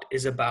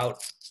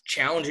about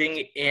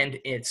challenging and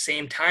at the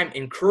same time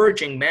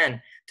encouraging men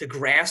to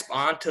grasp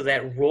onto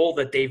that role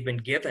that they've been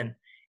given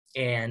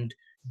and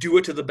do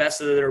it to the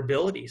best of their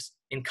abilities,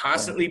 and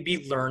constantly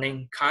be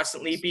learning,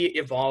 constantly be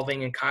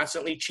evolving, and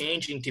constantly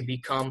changing to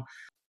become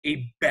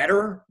a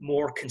better,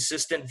 more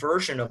consistent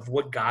version of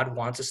what God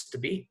wants us to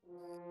be.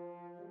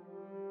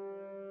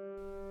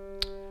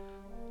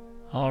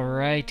 All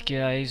right,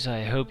 guys,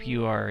 I hope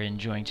you are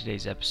enjoying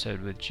today's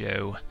episode with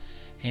Joe.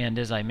 And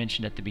as I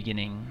mentioned at the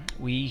beginning,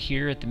 we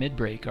here at the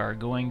Midbreak are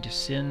going to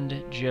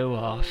send Joe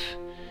off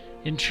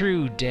in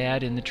true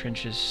Dad in the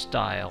Trenches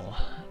style.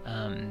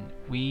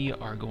 We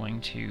are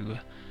going to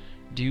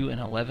do an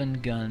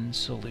 11-gun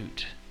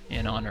salute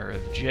in honor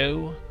of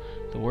Joe,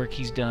 the work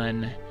he's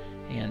done,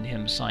 and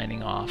him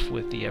signing off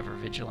with the Ever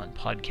Vigilant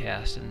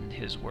podcast and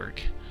his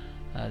work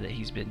that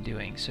he's been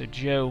doing. So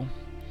Joe,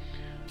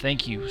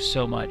 thank you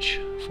so much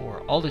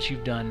for all that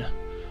you've done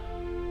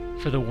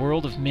for the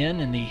world of men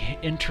and the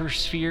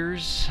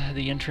interspheres,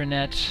 the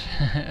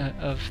intranet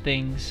of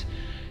things,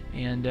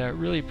 and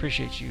really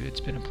appreciate you.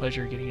 It's been a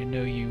pleasure getting to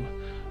know you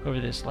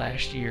over this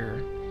last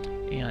year,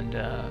 and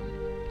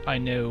I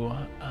know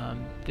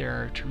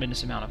there are a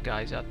tremendous amount of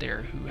guys out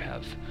there who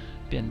have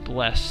been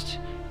blessed,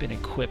 been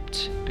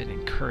equipped, been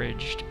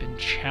encouraged, been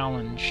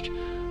challenged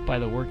by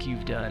the work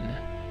you've done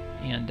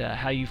and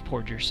how you've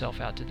poured yourself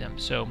out to them.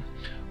 So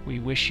we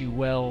wish you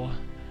well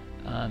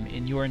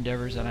in your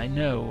endeavors, and I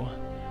know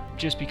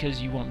just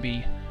because you won't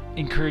be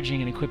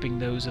encouraging and equipping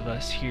those of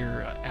us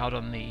here out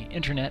on the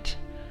internet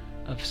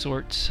of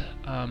sorts,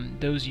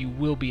 those you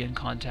will be in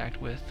contact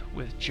with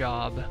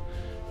job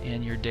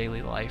and your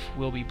daily life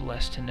will be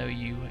blessed to know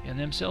you, and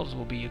themselves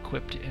will be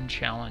equipped and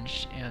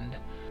challenged and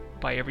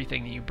by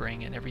everything that you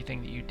bring and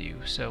everything that you do.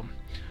 So,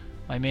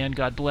 my man,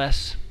 God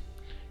bless,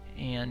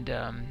 and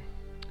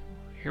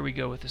here we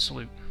go with the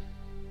salute.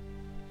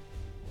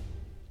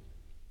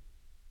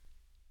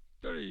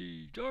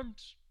 Ready,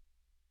 arms.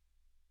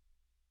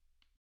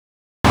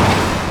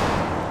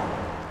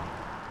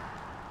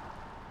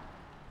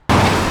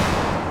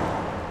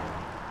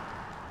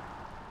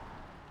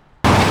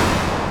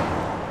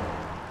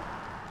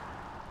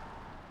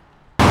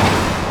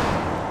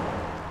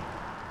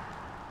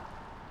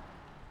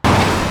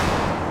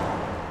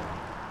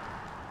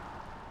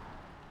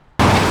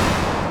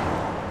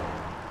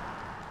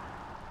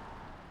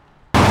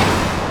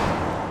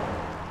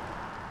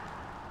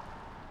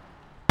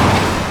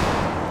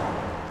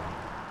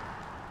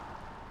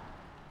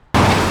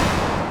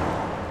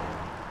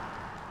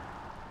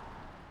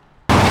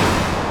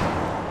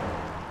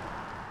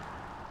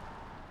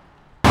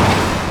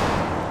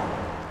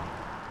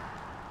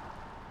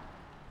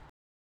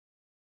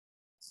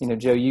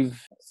 Joe,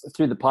 you've,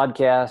 through the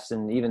podcast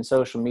and even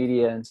social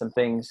media and some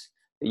things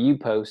that you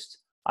post,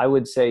 I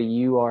would say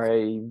you are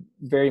a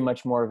very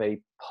much more of a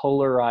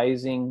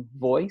polarizing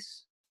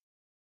voice,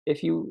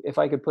 if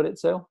I could put it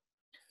so.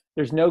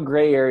 There's no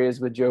gray areas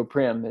with Joe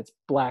Prim. It's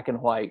black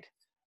and white.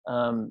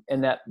 And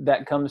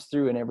that comes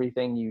through in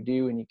everything you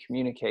do and you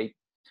communicate.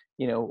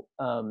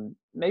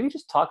 Maybe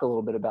just talk a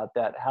little bit about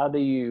that. How do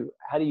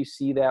you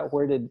see that?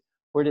 Where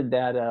did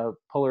that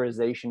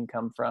polarization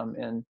come from?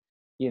 And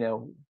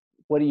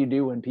what do you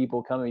do when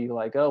people come at you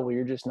like, oh, well,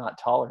 you're just not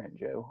tolerant,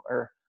 Joe,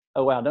 or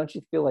oh wow, don't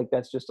you feel like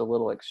that's just a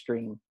little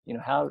extreme?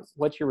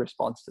 What's your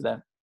response to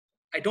that?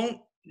 I don't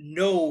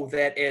know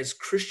that as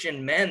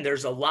Christian men,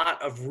 there's a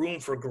lot of room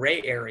for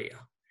gray area.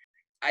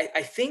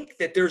 I think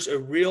that there's a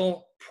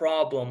real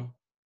problem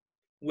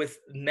with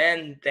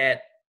men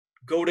that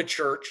go to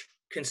church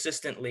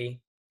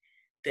consistently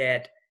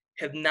that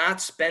have not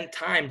spent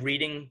time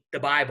reading the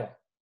Bible.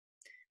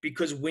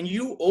 Because when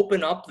you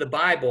open up the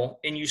Bible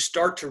and you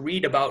start to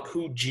read about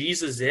who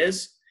Jesus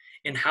is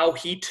and how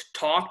he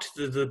talked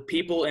to the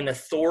people in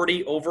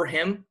authority over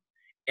him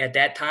at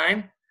that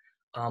time,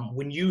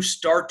 when you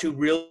start to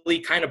really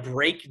kind of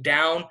break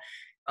down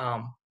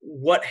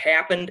what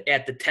happened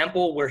at the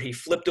temple where he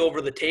flipped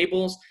over the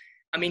tables,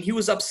 I mean, he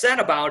was upset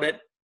about it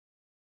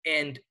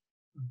and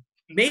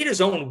made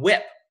his own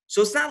whip.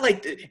 So it's not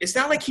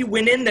like he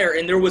went in there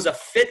and there was a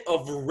fit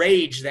of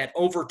rage that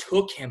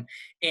overtook him,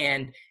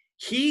 and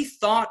he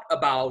thought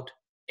about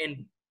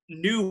and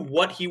knew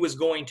what he was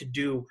going to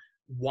do,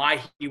 why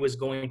he was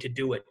going to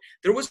do it.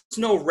 There was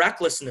no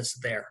recklessness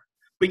there,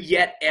 but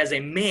yet as a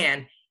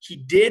man, he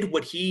did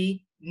what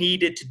he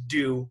needed to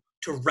do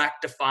to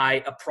rectify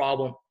a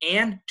problem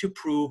and to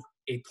prove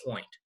a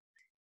point.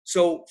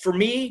 So for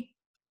me,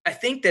 I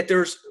think that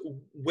there's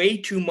way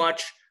too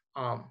much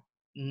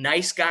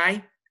nice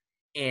guy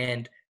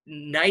in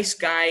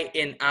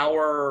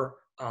our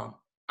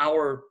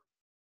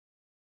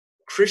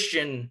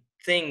Christian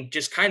thing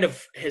just kind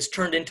of has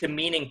turned into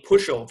meaning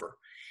pushover.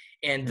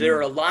 And there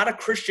are a lot of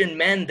Christian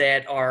men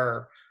that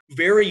are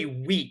very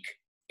weak.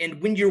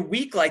 And when you're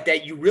weak like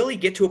that, you really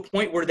get to a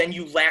point where then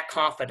you lack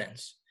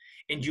confidence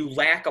and you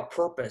lack a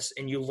purpose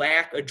and you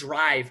lack a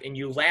drive and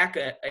you lack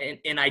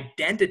an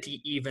identity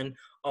even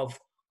of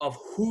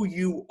who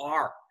you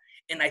are.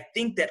 And I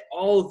think that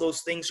all of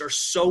those things are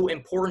so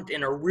important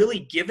and are really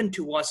given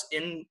to us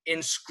in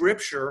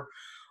Scripture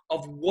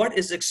of what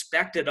is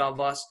expected of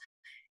us.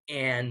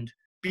 And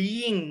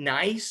being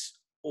nice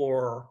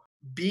or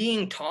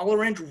being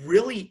tolerant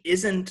really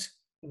isn't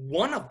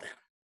one of them.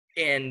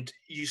 And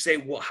you say,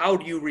 well, how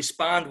do you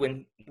respond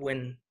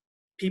when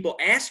people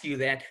ask you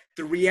that?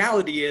 The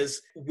reality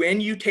is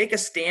when you take a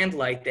stand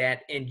like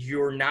that and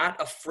you're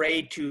not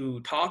afraid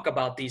to talk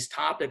about these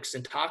topics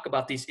and talk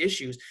about these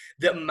issues,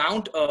 the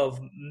amount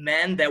of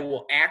men that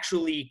will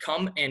actually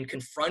come and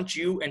confront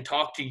you and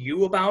talk to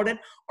you about it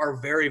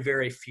are very,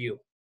 very few.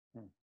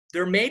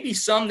 There may be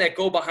some that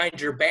go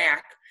behind your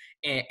back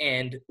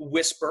and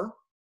whisper.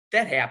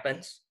 That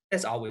happens.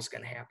 That's always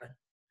going to happen.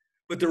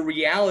 But the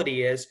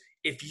reality is,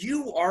 if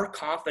you are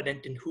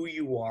confident in who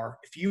you are,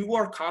 if you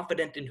are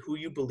confident in who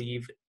you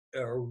believe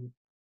or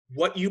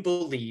what you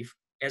believe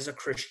as a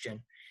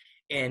Christian,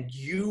 and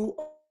you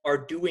are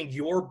doing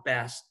your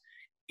best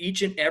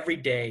each and every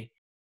day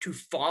to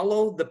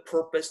follow the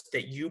purpose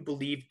that you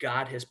believe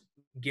God has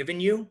given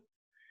you,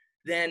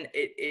 then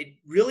it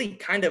really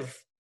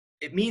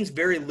it means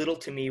very little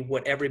to me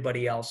what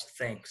everybody else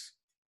thinks.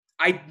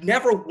 I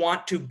never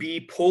want to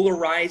be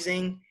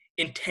polarizing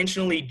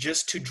intentionally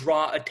just to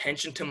draw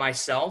attention to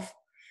myself.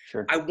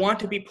 Sure. I want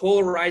to be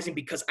polarizing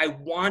because I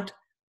want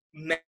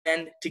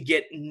men to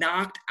get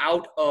knocked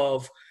out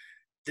of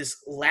this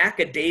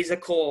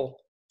lackadaisical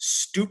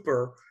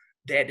stupor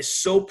that is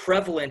so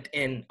prevalent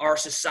in our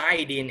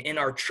society and in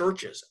our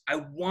churches. I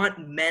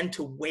want men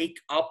to wake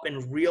up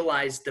and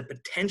realize the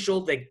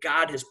potential that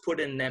God has put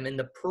in them and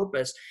the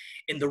purpose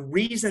and the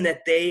reason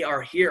that they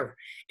are here.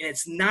 And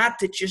it's not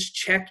to just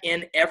check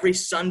in every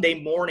Sunday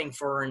morning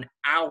for an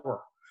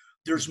hour.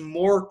 There's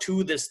more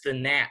to this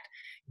than that.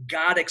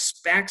 God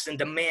expects and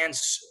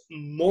demands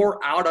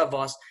more out of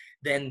us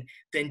than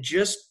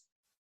just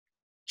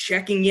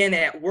checking in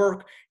at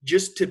work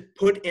just to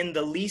put in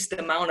the least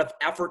amount of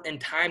effort and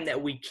time that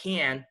we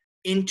can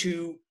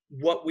into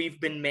what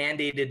we've been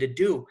mandated to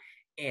do.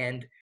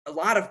 And a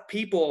lot of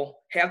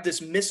people have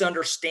this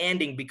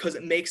misunderstanding because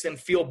it makes them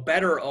feel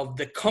better of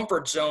the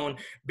comfort zone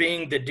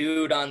being the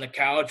dude on the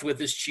couch with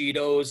his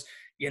Cheetos,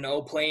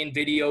 playing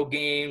video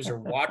games or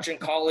watching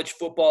college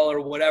football or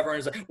whatever.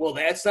 And it's like, well,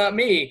 that's not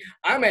me.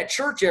 I'm at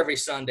church every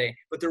Sunday.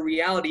 But the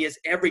reality is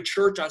every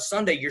church on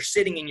Sunday, you're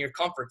sitting in your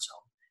comfort zone.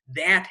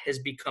 That has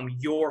become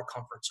your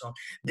comfort zone.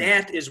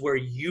 That is where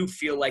you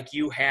feel like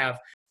you have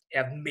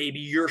maybe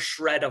your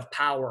shred of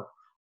power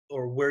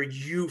or where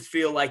you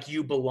feel like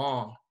you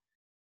belong.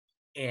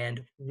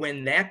 And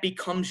when that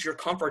becomes your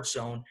comfort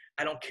zone,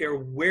 I don't care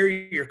where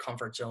your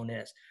comfort zone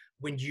is.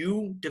 When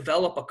you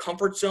develop a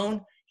comfort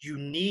zone, you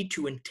need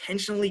to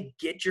intentionally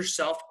get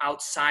yourself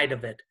outside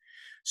of it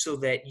so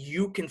that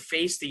you can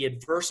face the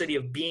adversity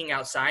of being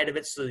outside of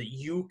it so that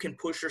you can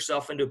push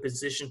yourself into a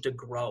position to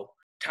grow.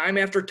 time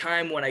after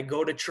time when I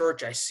go to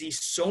church, I see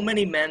so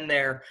many men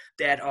there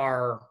that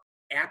are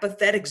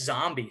apathetic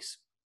zombies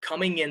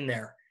coming in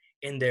there,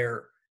 and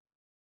they're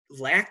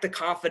lack the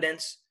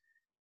confidence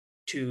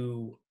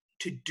to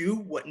do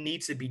what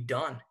needs to be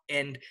done.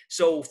 And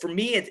so for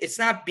me, it's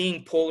not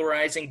being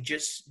polarizing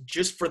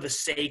just for the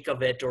sake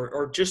of it,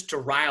 or just to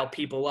rile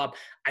people up.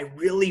 I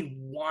really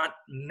want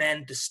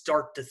men to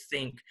start to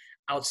think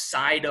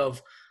outside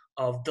of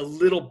the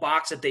little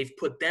box that they've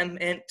put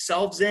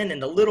themselves in,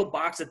 and the little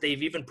box that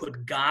they've even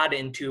put God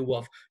into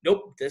of,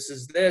 nope, this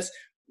is this,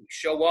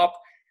 show up.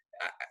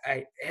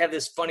 I have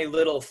this funny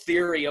little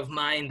theory of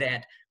mine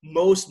that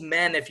most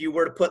men, if you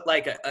were to put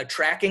like a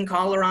tracking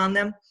collar on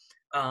them,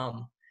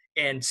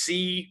 and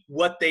see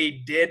what they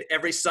did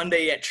every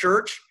Sunday at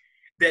church,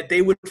 that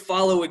they would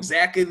follow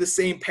exactly the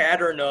same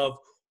pattern of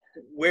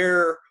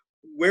where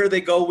they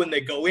go when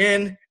they go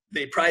in.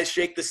 They probably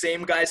shake the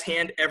same guy's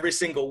hand every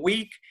single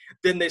week.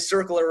 Then they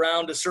circle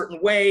around a certain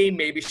way,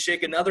 maybe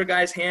shake another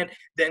guy's hand,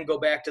 then go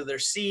back to their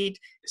seat.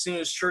 As soon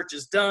as church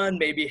is done,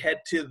 maybe head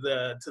to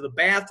the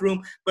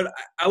bathroom. But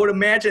I would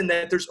imagine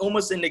that there's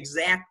almost an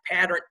exact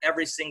pattern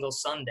every single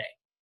Sunday,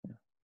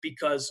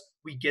 because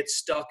we get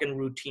stuck in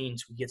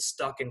routines, we get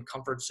stuck in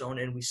comfort zone,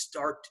 and we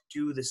start to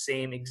do the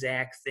same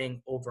exact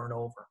thing over and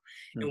over.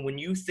 Mm-hmm. And when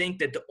you think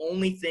that the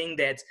only thing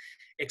that's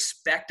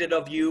expected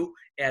of you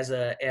as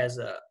a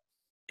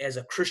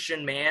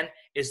Christian man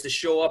is to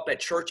show up at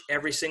church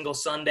every single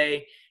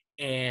Sunday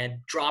and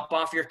drop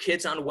off your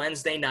kids on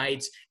Wednesday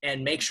nights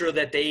and make sure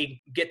that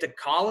they get to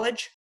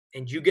college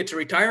and you get to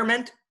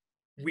retirement,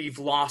 we've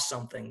lost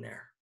something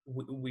there.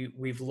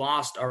 We've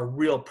lost our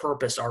real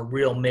purpose, our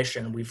real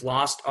mission. We've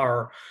lost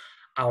our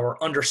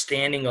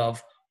understanding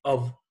of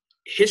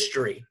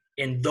history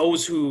and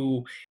those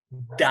who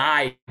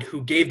died,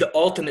 who gave the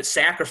ultimate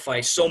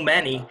sacrifice. So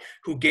many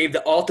who gave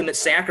the ultimate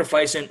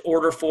sacrifice in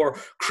order for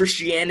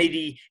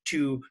Christianity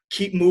to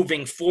keep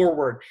moving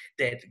forward.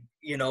 That,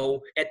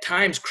 at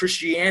times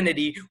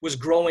Christianity was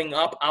growing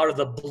up out of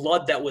the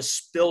blood that was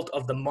spilt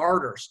of the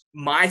martyrs.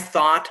 My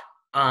thought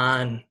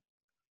on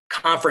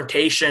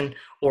confrontation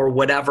or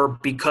whatever,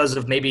 because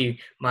of maybe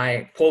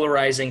my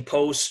polarizing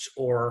posts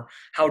or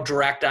how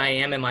direct I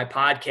am in my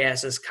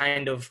podcast, is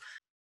kind of,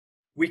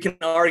 we can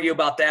argue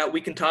about that. We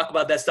can talk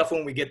about that stuff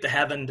when we get to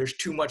heaven. There's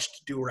too much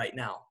to do right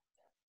now.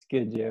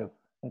 That's good, Joe.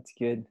 That's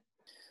good.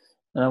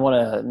 And I want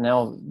to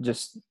now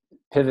just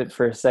pivot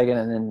for a second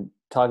and then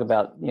talk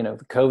about,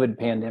 the COVID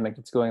pandemic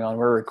that's going on.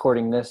 We're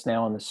recording this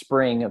now in the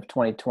spring of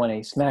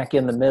 2020, smack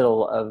in the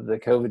middle of the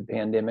COVID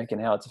pandemic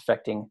and how it's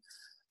affecting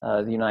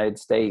the United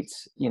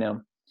States.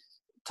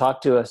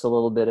 Talk to us a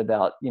little bit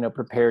about,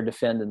 prepare,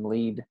 defend, and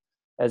lead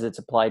as it's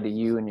applied to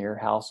you and your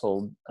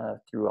household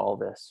through all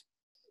this.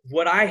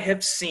 What I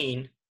have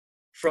seen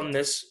from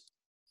this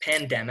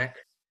pandemic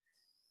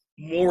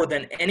more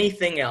than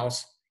anything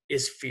else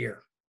is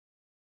fear.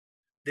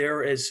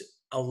 There is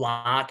a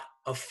lot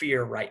of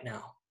fear right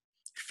now.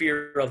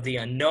 Fear of the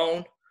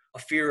unknown, a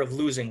fear of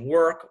losing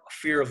work, a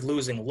fear of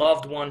losing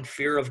loved one,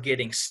 fear of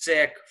getting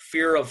sick,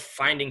 fear of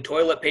finding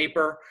toilet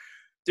paper.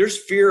 There's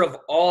fear of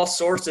all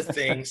sorts of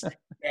things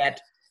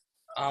that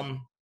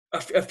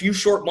a few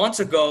short months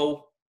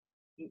ago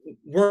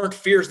weren't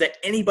fears that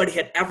anybody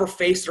had ever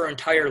faced their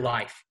entire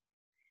life.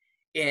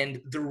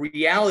 And the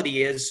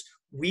reality is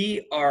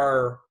we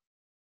are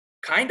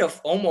kind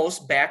of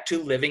almost back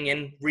to living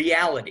in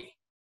reality.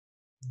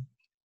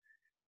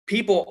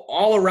 People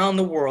all around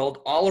the world,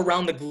 all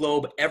around the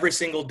globe, every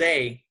single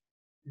day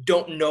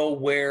don't know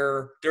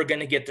where they're going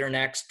to get their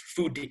next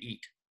food to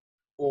eat,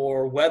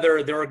 or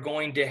whether they're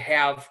going to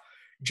have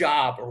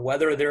job, or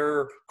whether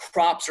their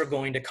crops are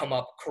going to come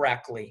up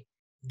correctly.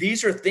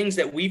 These are things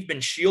that we've been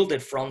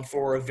shielded from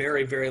for a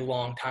very, very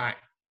long time.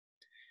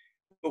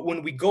 But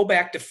when we go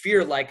back to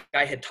fear, like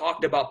I had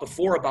talked about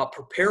before, about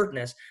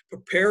preparedness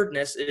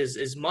is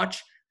as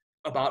much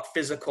about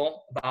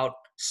physical, about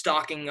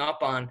stocking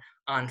up on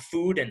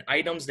food and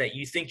items that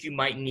you think you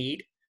might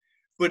need,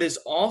 but is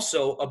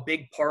also a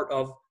big part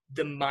of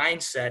the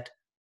mindset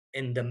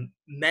and the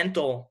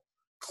mental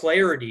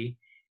clarity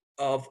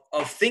of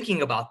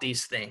thinking about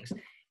these things.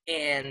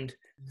 And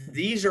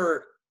these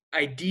are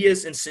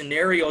ideas and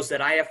scenarios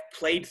that I have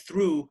played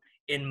through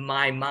in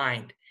my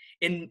mind.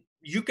 And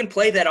you can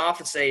play that off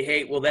and say,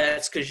 hey, well,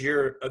 that's because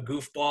you're a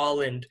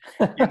goofball and,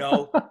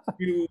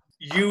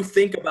 you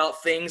think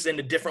about things in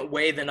a different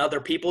way than other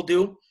people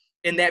do.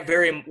 And that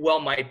very well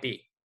might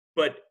be.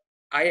 But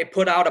I had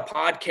put out a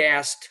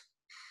podcast,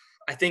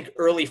 I think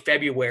early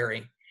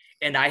February,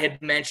 and I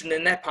had mentioned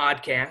in that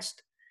podcast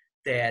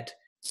that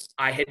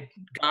I had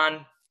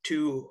gone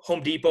to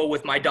Home Depot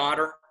with my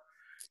daughter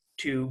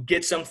to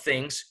get some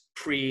things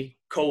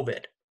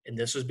pre-COVID. And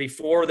this was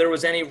before there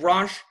was any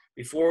rush,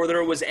 before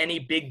there was any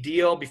big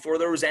deal, before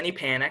there was any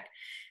panic.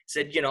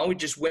 Said, we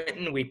just went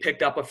and we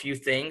picked up a few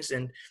things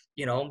and,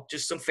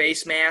 just some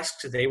face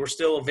masks. They were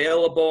still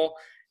available.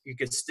 You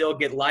could still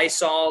get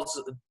Lysols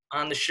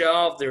on the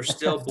shelf. There's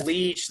still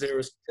bleach. There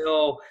was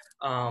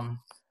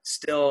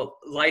still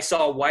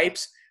Lysol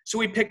wipes. So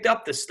we picked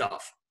up this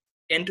stuff.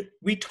 And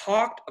we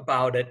talked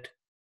about it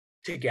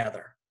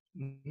together,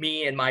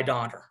 me and my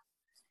daughter.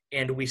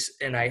 And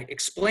I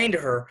explained to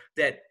her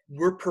that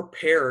we're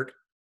prepared.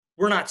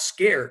 We're not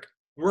scared.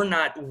 We're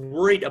not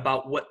worried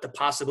about what the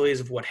possibilities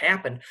of what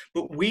happened,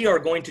 but we are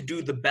going to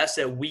do the best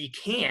that we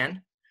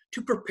can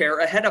to prepare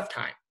ahead of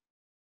time.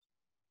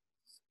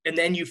 And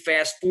then you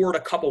fast forward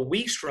a couple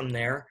weeks from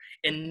there,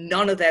 and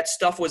none of that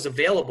stuff was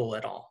available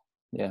at all.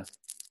 Yeah.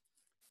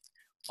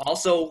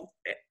 Also,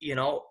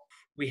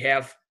 we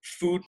have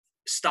food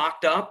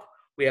stocked up.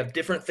 We have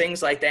different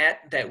things like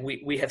that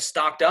we have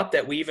stocked up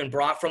that we even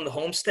brought from the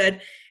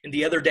homestead. And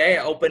the other day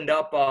I opened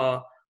up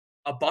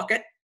a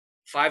bucket,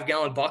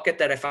 5-gallon bucket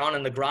that I found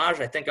in the garage.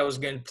 I think I was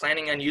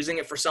planning on using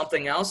it for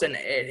something else, and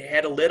it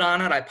had a lid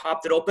on it. I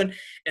popped it open,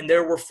 and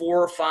there were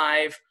 4 or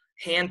 5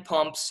 hand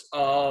pumps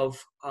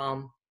of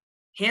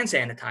hand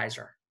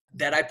sanitizer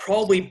that I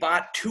probably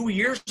bought 2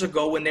 years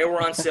ago when they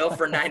were on sale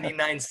for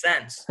 99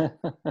 cents.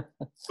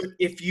 But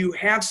if you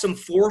have some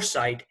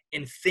foresight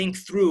and think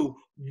through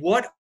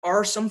what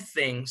are some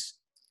things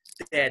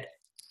that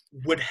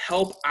would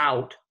help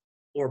out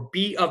or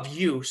be of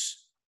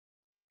use,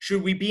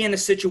 should we be in a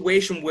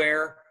situation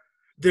where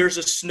there's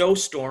a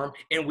snowstorm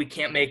and we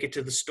can't make it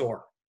to the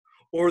store,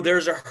 or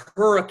there's a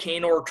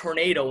hurricane or a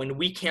tornado and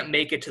we can't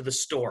make it to the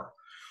store,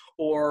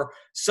 or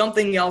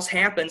something else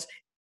happens,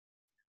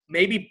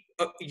 maybe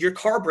your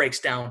car breaks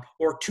down,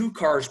 or 2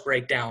 cars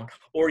break down,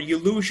 or you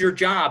lose your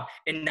job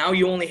and now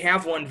you only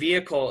have 1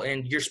 vehicle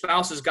and your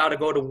spouse has got to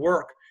go to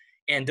work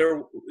and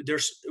they're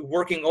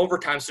working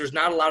overtime, so there's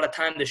not a lot of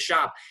time to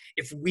shop.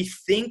 If we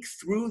think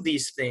through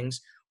these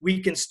things, we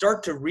can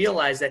start to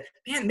realize that,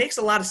 man, it makes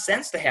a lot of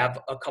sense to have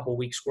a couple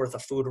weeks worth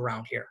of food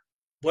around here.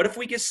 What if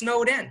we get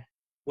snowed in?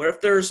 What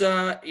if there's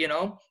a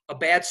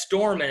bad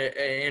storm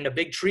and a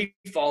big tree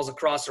falls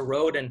across the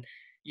road and,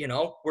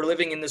 we're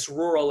living in this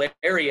rural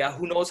area?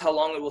 Who knows how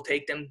long it will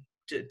take them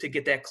to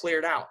get that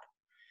cleared out?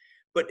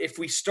 But if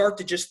we start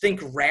to just think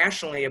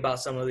rationally about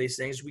some of these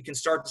things, we can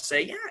start to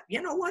say, yeah,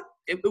 you know what?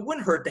 It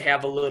wouldn't hurt to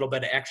have a little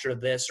bit of extra of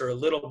this or a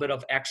little bit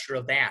of extra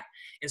of that,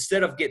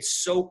 instead of get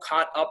so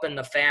caught up in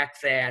the fact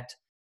that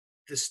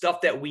the stuff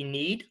that we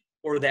need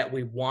or that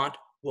we want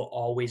will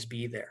always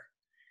be there.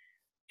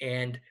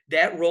 And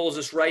that rolls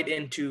us right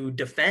into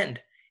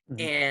defend.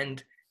 Mm-hmm.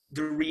 And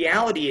the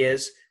reality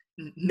is,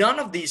 none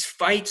of these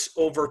fights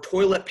over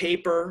toilet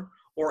paper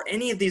or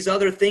any of these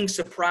other things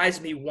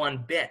surprise me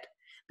one bit.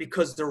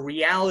 Because the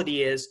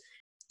reality is,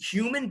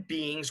 human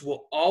beings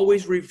will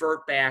always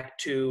revert back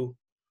to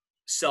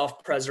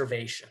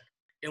self-preservation.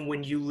 And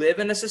when you live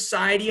in a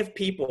society of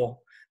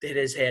people that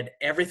has had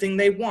everything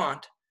they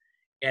want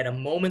at a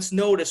moment's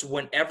notice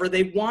whenever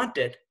they want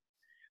it,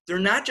 they're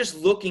not just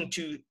looking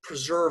to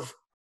preserve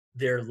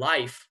their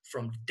life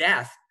from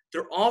death,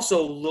 they're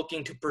also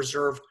looking to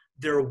preserve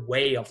their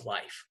way of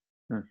life.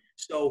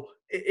 So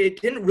it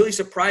didn't really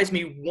surprise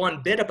me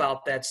one bit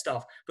about that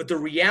stuff. But the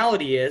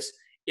reality is,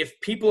 if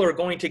people are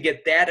going to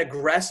get that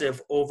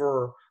aggressive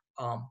over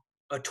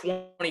a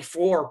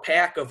 24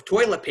 pack of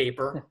toilet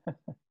paper,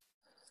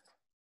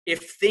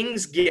 if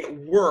things get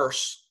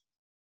worse,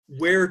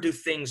 where do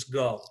things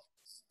go?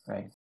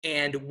 Right.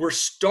 And we're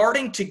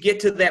starting to get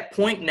to that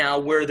point now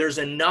where there's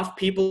enough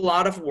people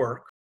out of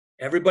work.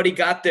 Everybody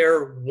got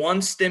their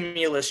 1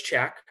 stimulus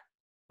check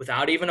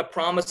without even a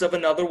promise of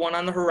another one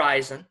on the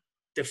horizon.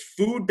 The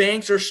food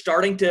banks are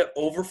starting to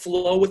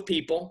overflow with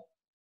people.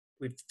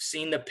 We've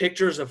seen the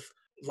pictures of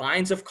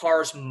lines of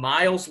cars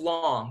miles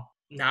long,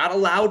 not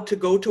allowed to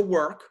go to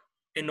work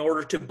in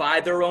order to buy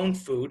their own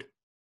food,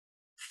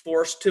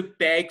 forced to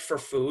beg for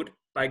food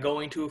by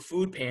going to a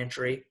food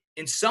pantry.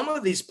 In some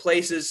of these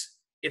places,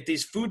 if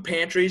these food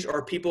pantries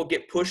or people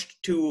get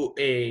pushed to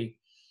a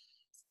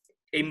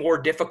more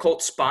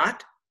difficult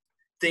spot,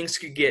 things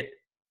could get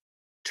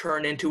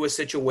turned into a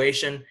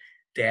situation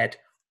that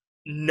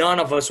none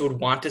of us would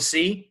want to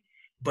see,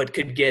 but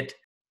could get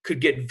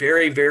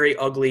very, very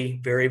ugly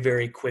very,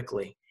 very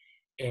quickly.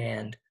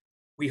 And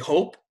we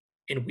hope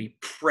and we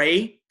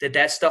pray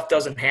that stuff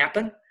doesn't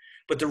happen.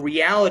 But the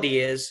reality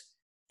is,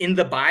 in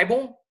the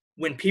Bible,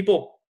 when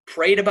people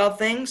prayed about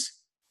things,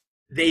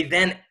 they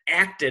then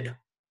acted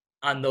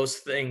on those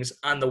things,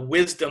 on the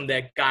wisdom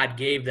that God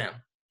gave them.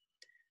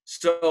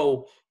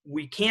 So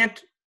we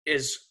can't,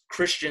 as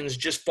Christians,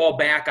 just fall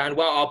back on,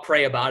 well, I'll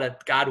pray about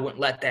it. God wouldn't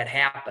let that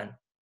happen.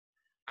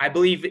 I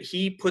believe that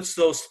He puts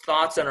those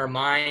thoughts in our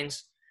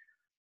minds,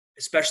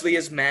 especially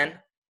as men,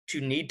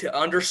 to need to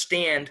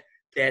understand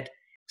that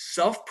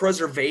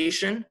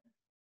self-preservation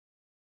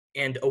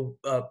and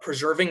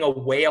preserving a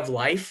way of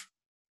life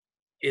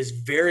is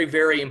very,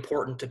 very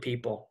important to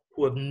people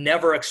who have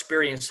never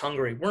experienced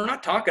hunger. We're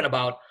not talking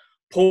about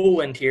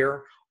Poland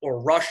here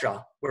or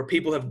Russia, where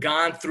people have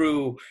gone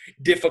through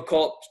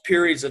difficult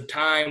periods of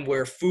time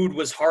where food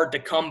was hard to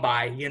come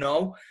by,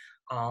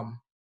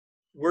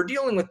 We're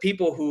dealing with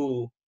people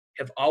who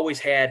have always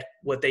had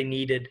what they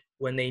needed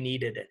when they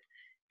needed it.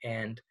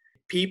 And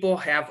people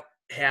have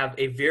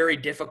a very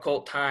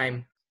difficult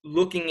time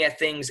looking at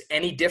things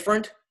any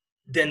different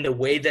than the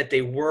way that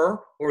they were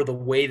or the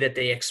way that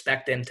they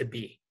expect them to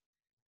be.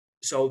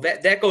 So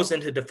that goes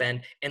into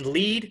defend. And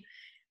lead,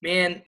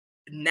 man,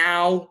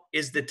 now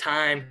is the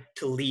time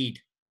to lead.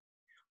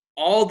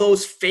 All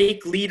those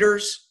fake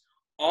leaders,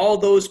 all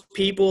those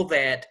people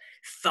that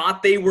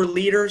thought they were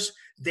leaders,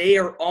 they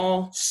are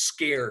all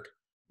scared.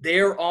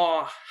 They're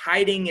all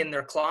hiding in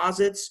their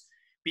closets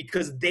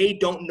because they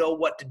don't know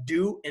what to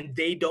do and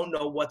they don't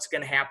know what's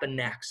going to happen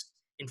next.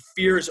 And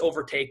fear is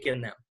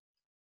overtaking them.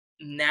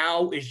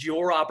 Now is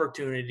your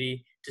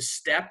opportunity to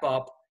step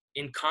up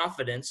in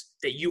confidence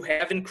that you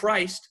have in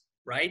Christ,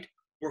 right?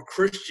 We're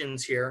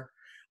Christians here.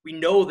 We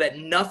know that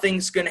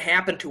nothing's going to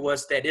happen to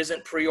us that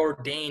isn't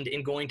preordained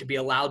and going to be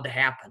allowed to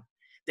happen.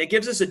 That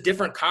gives us a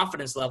different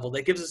confidence level.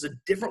 That gives us a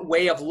different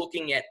way of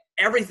looking at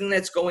everything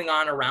that's going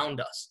on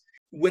around us.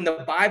 When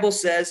the Bible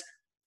says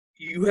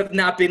you have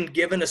not been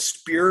given a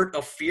spirit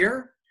of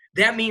fear,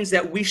 that means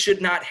that we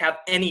should not have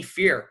any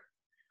fear.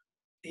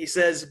 He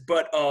says,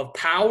 but of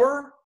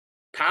power.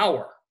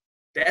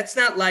 That's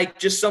not like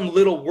just some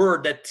little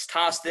word that's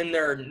tossed in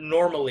there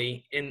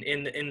normally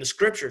in the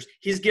scriptures.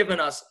 He's given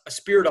us a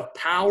spirit of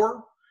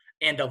power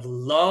and of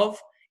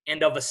love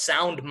and of a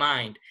sound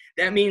mind.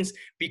 That means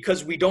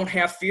because we don't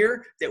have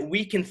fear, that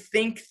we can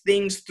think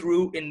things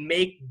through and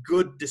make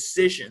good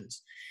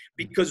decisions.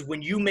 Because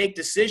when you make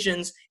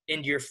decisions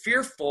and you're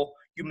fearful,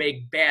 you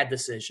make bad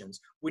decisions.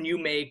 When you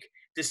make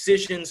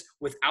decisions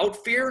without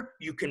fear,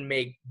 you can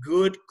make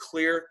good,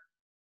 clear,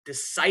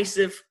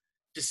 decisive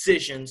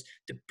decisions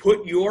to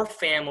put your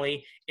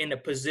family in a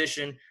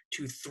position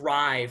to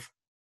thrive,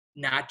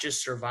 not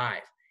just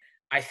survive.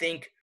 I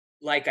think,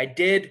 like I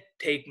did,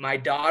 take my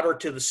daughter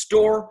to the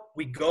store.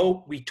 We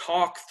go, we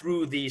talk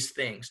through these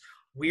things.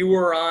 We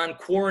were on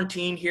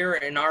quarantine here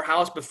in our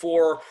house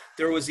before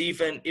it was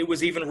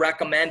even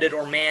recommended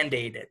or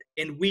mandated.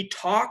 And we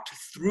talked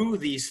through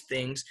these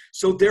things.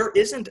 So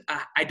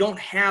I don't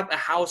have a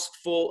house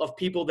full of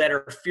people that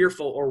are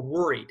fearful or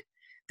worried.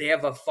 They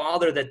have a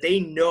father that they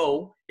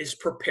know is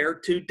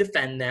prepared to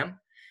defend them.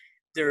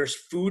 There's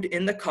food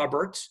in the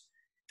cupboards.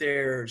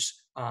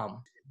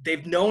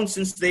 They've known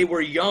since they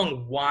were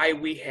young why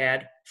we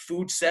had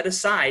food set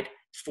aside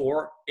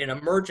for an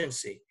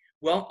emergency.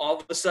 Well, all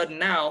of a sudden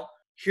now,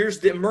 here's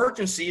the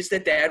emergencies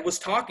that Dad was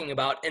talking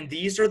about, and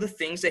these are the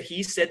things that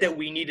he said that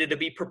we needed to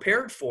be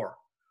prepared for.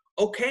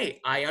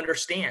 Okay, I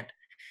understand.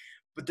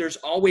 But there's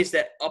always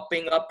that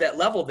upping up that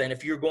level then.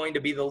 If you're going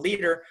to be the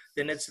leader,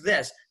 then it's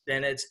this.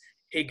 Then it's,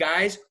 hey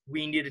guys,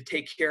 we need to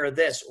take care of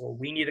this, or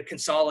we need to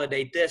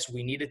consolidate this.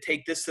 We need to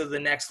take this to the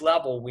next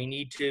level. We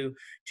need to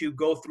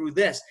go through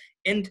this.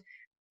 And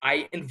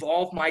I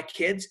involve my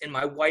kids and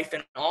my wife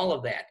in all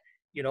of that.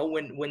 You know,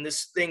 when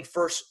this thing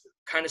first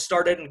kind of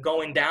started and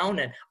going down,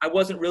 and I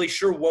wasn't really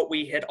sure what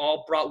we had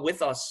all brought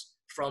with us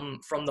from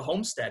the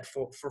homestead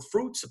for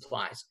fruit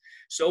supplies.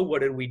 So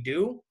what did we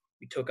do?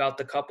 We took out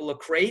the couple of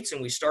crates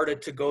and we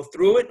started to go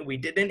through it, and we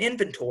did an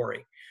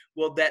inventory.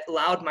 Well, that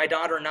allowed my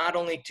daughter not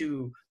only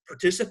to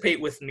participate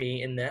with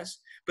me in this,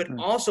 but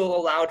also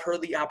allowed her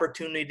the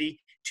opportunity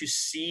to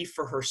see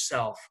for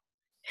herself,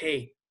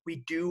 hey,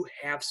 we do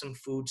have some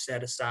food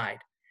set aside,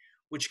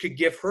 which could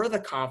give her the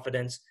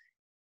confidence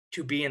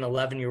to be an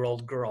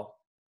 11-year-old girl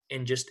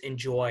and just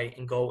enjoy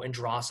and go and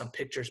draw some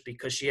pictures,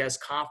 because she has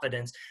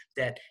confidence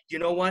that, you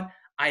know what,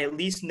 I at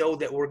least know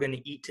that we're going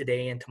to eat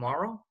today and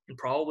tomorrow and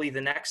probably the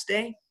next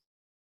day.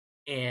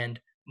 And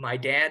my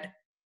dad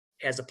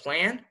has a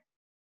plan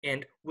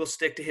and we'll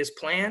stick to his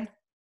plan.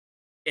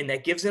 And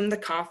that gives them the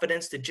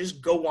confidence to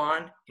just go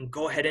on and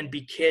go ahead and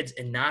be kids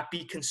and not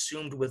be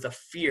consumed with a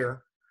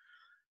fear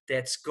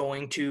that's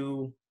going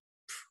to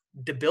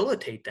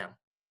debilitate them.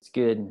 It's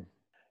good.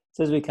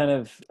 So as we kind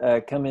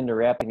of come into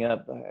wrapping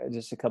up,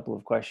 just a couple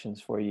of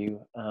questions for you.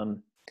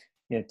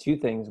 Two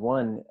things.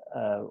 One,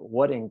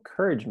 what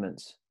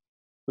encouragements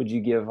would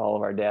you give all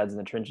of our dads in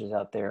the trenches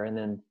out there? And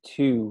then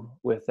two,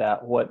 with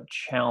that, what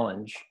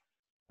challenge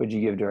would you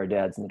give to our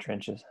dads in the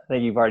trenches? I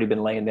think you've already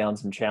been laying down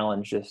some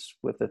challenges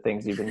with the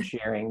things you've been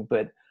sharing,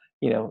 but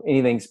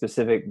anything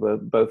specific,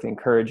 both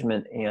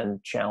encouragement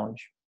and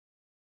challenge.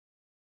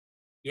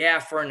 Yeah,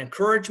 for an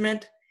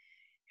encouragement,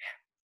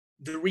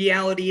 the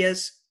reality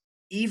is,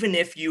 even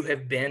if you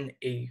have been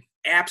a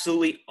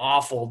absolutely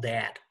awful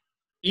dad,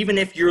 even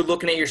if you're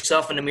looking at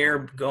yourself in the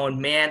mirror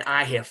going, man,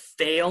 I have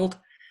failed,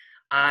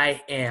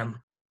 I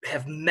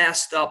have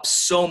messed up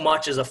so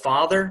much as a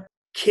father,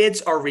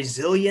 kids are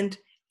resilient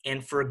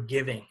and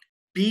forgiving.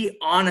 Be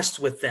honest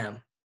with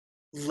them.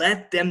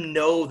 Let them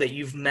know that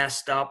you've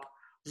messed up.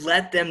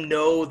 Let them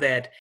know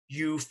that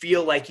you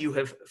feel like you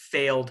have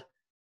failed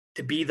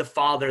to be the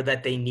father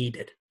that they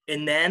needed.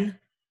 And then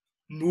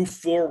move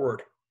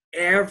forward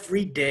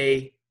every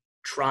day,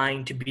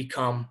 trying to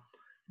become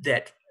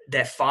that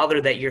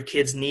father that your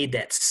kids need,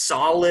 that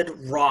solid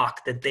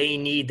rock that they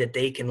need, that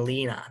they can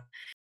lean on.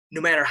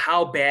 No matter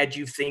how bad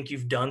you think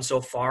you've done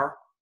so far,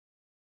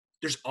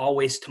 there's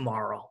always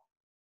tomorrow.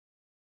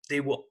 They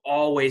will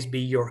always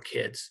be your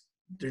kids.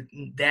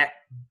 That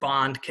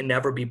bond can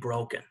never be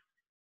broken.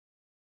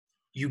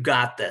 You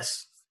got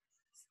this.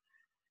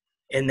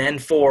 And then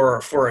for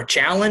a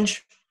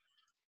challenge,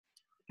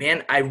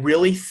 man, I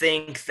really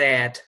think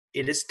that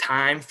it is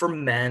time for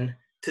men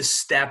to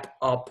step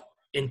up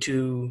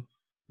into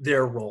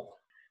their role.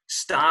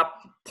 Stop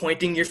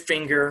pointing your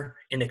finger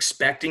and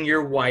expecting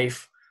your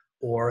wife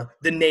or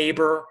the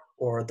neighbor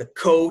or the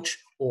coach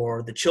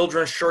or the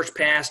children's church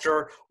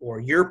pastor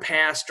or your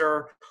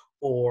pastor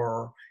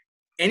or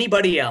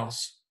anybody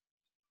else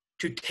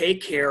to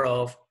take care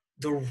of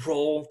the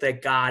role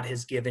that God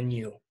has given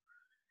you.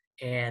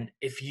 And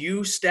if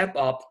you step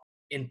up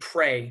and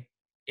pray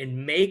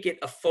and make it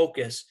a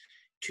focus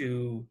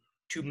to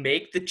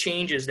make the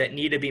changes that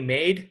need to be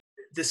made,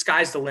 the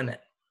sky's the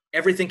limit.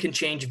 Everything can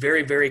change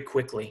very, very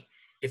quickly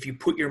if you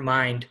put your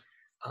mind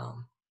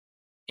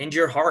and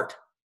your heart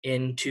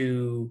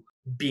into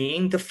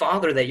being the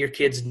father that your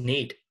kids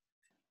need.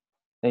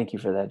 Thank you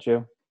for that,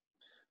 Joe.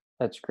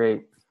 That's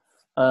great.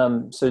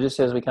 So just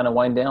as we kind of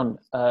wind down,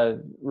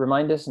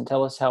 remind us and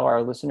tell us how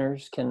our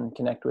listeners can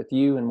connect with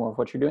you and more of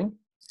what you're doing.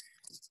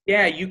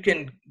 Yeah, you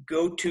can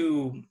go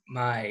to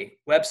my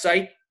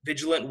website,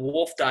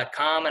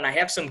 vigilantwolf.com, and I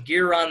have some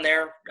gear on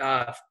there,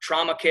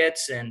 trauma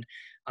kits and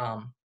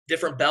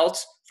different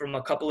belts from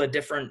a couple of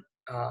different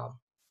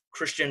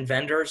Christian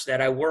vendors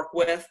that I work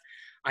with.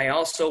 I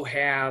also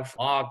have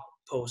blog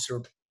posts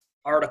or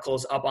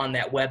articles up on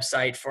that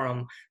website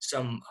from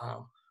some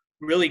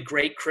really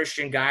great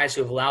Christian guys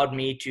who have allowed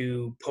me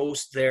to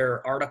post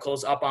their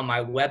articles up on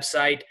my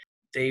website.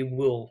 They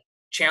will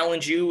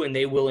challenge you and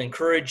they will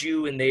encourage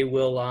you and they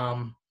will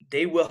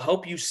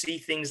help you see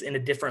things in a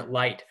different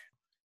light.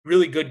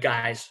 Really good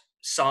guys,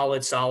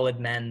 solid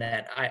men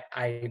that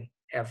I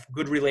have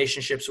good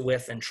relationships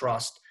with and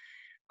trust.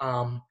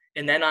 And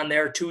then on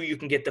there too, you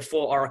can get the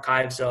full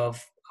archives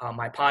of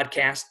my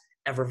podcast,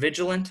 Ever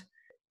Vigilant.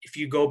 If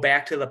you go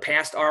back to the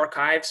past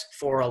archives,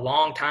 for a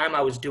long time,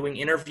 I was doing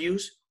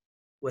interviews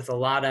with a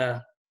lot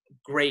of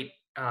great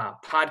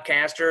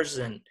podcasters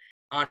and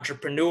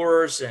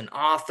entrepreneurs and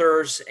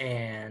authors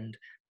and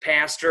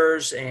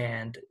pastors,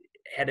 and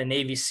had a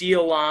Navy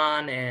SEAL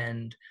on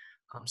and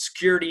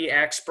security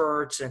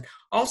experts and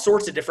all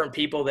sorts of different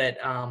people that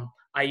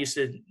I used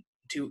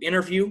to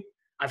interview.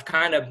 I've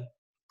kind of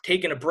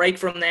taken a break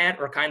from that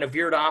or kind of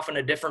veered off in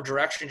a different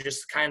direction,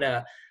 just kind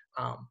of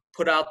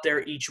put out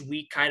there each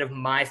week kind of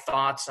my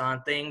thoughts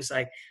on things.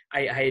 I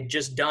had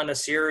just done a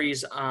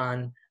series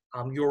on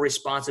your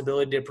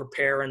responsibility to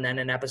prepare, and then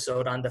an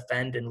episode on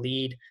defend and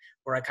lead,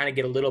 where I kind of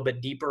get a little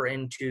bit deeper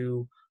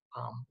into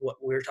what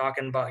we're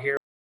talking about here.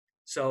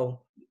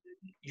 So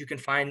you can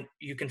find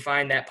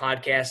that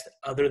podcast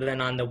other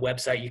than on the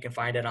website. You can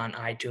find it on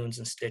iTunes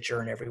and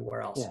Stitcher and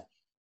everywhere else. Yeah.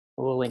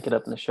 We'll link it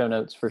up in the show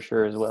notes for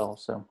sure as well.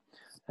 So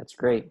that's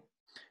great.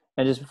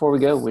 And just before we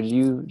go, would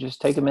you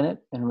just take a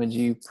minute and would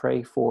you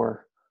pray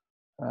for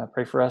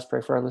us,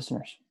 pray for our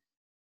listeners?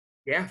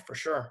 Yeah, for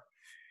sure.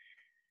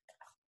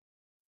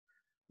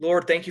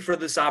 Lord, thank you for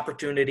this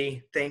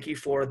opportunity. Thank you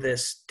for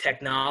this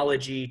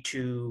technology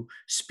to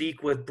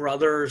speak with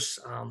brothers,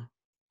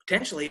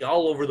 potentially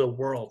all over the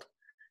world,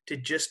 to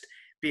just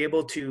be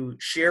able to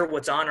share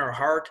what's on our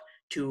heart,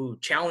 to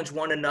challenge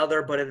one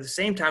another, but at the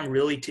same time,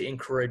 really to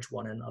encourage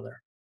one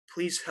another.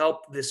 Please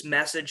help this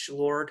message,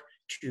 Lord,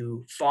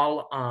 to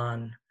fall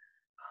on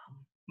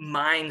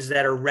minds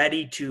that are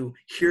ready to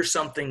hear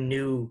something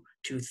new,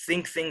 to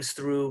think things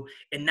through,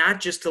 and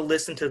not just to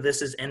listen to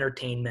this as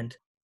entertainment,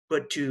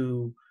 but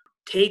to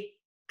take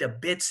the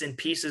bits and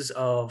pieces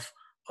of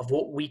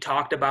what we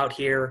talked about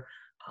here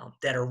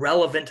that are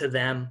relevant to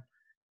them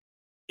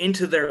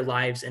into their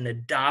lives and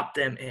adopt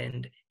them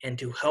and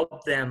to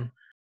help them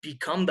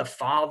become the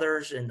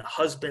fathers and the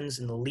husbands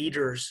and the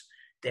leaders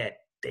that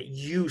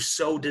you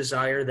so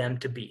desire them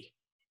to be.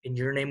 In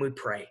your name we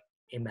pray.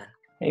 Amen.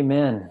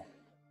 Amen.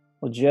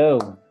 Well,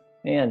 Joe,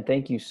 man,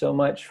 thank you so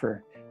much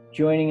for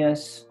joining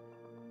us.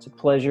 It's a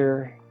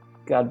pleasure.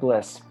 God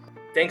bless.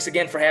 Thanks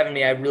again for having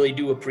me. I really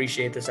do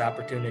appreciate this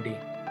opportunity.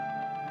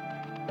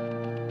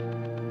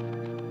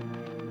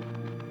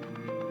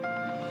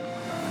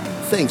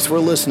 Thanks for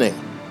listening.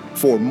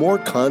 For more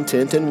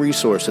content and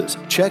resources,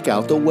 check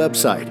out the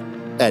website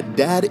at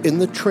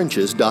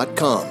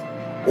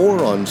dadinthetrenches.com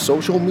or on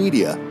social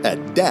media at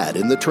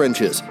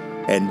dadinthetrenches.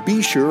 And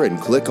be sure and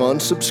click on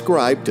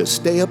subscribe to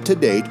stay up to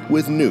date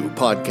with new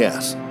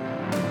podcasts.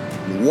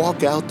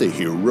 Walk out the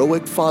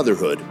heroic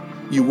fatherhood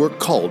you were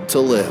called to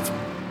live.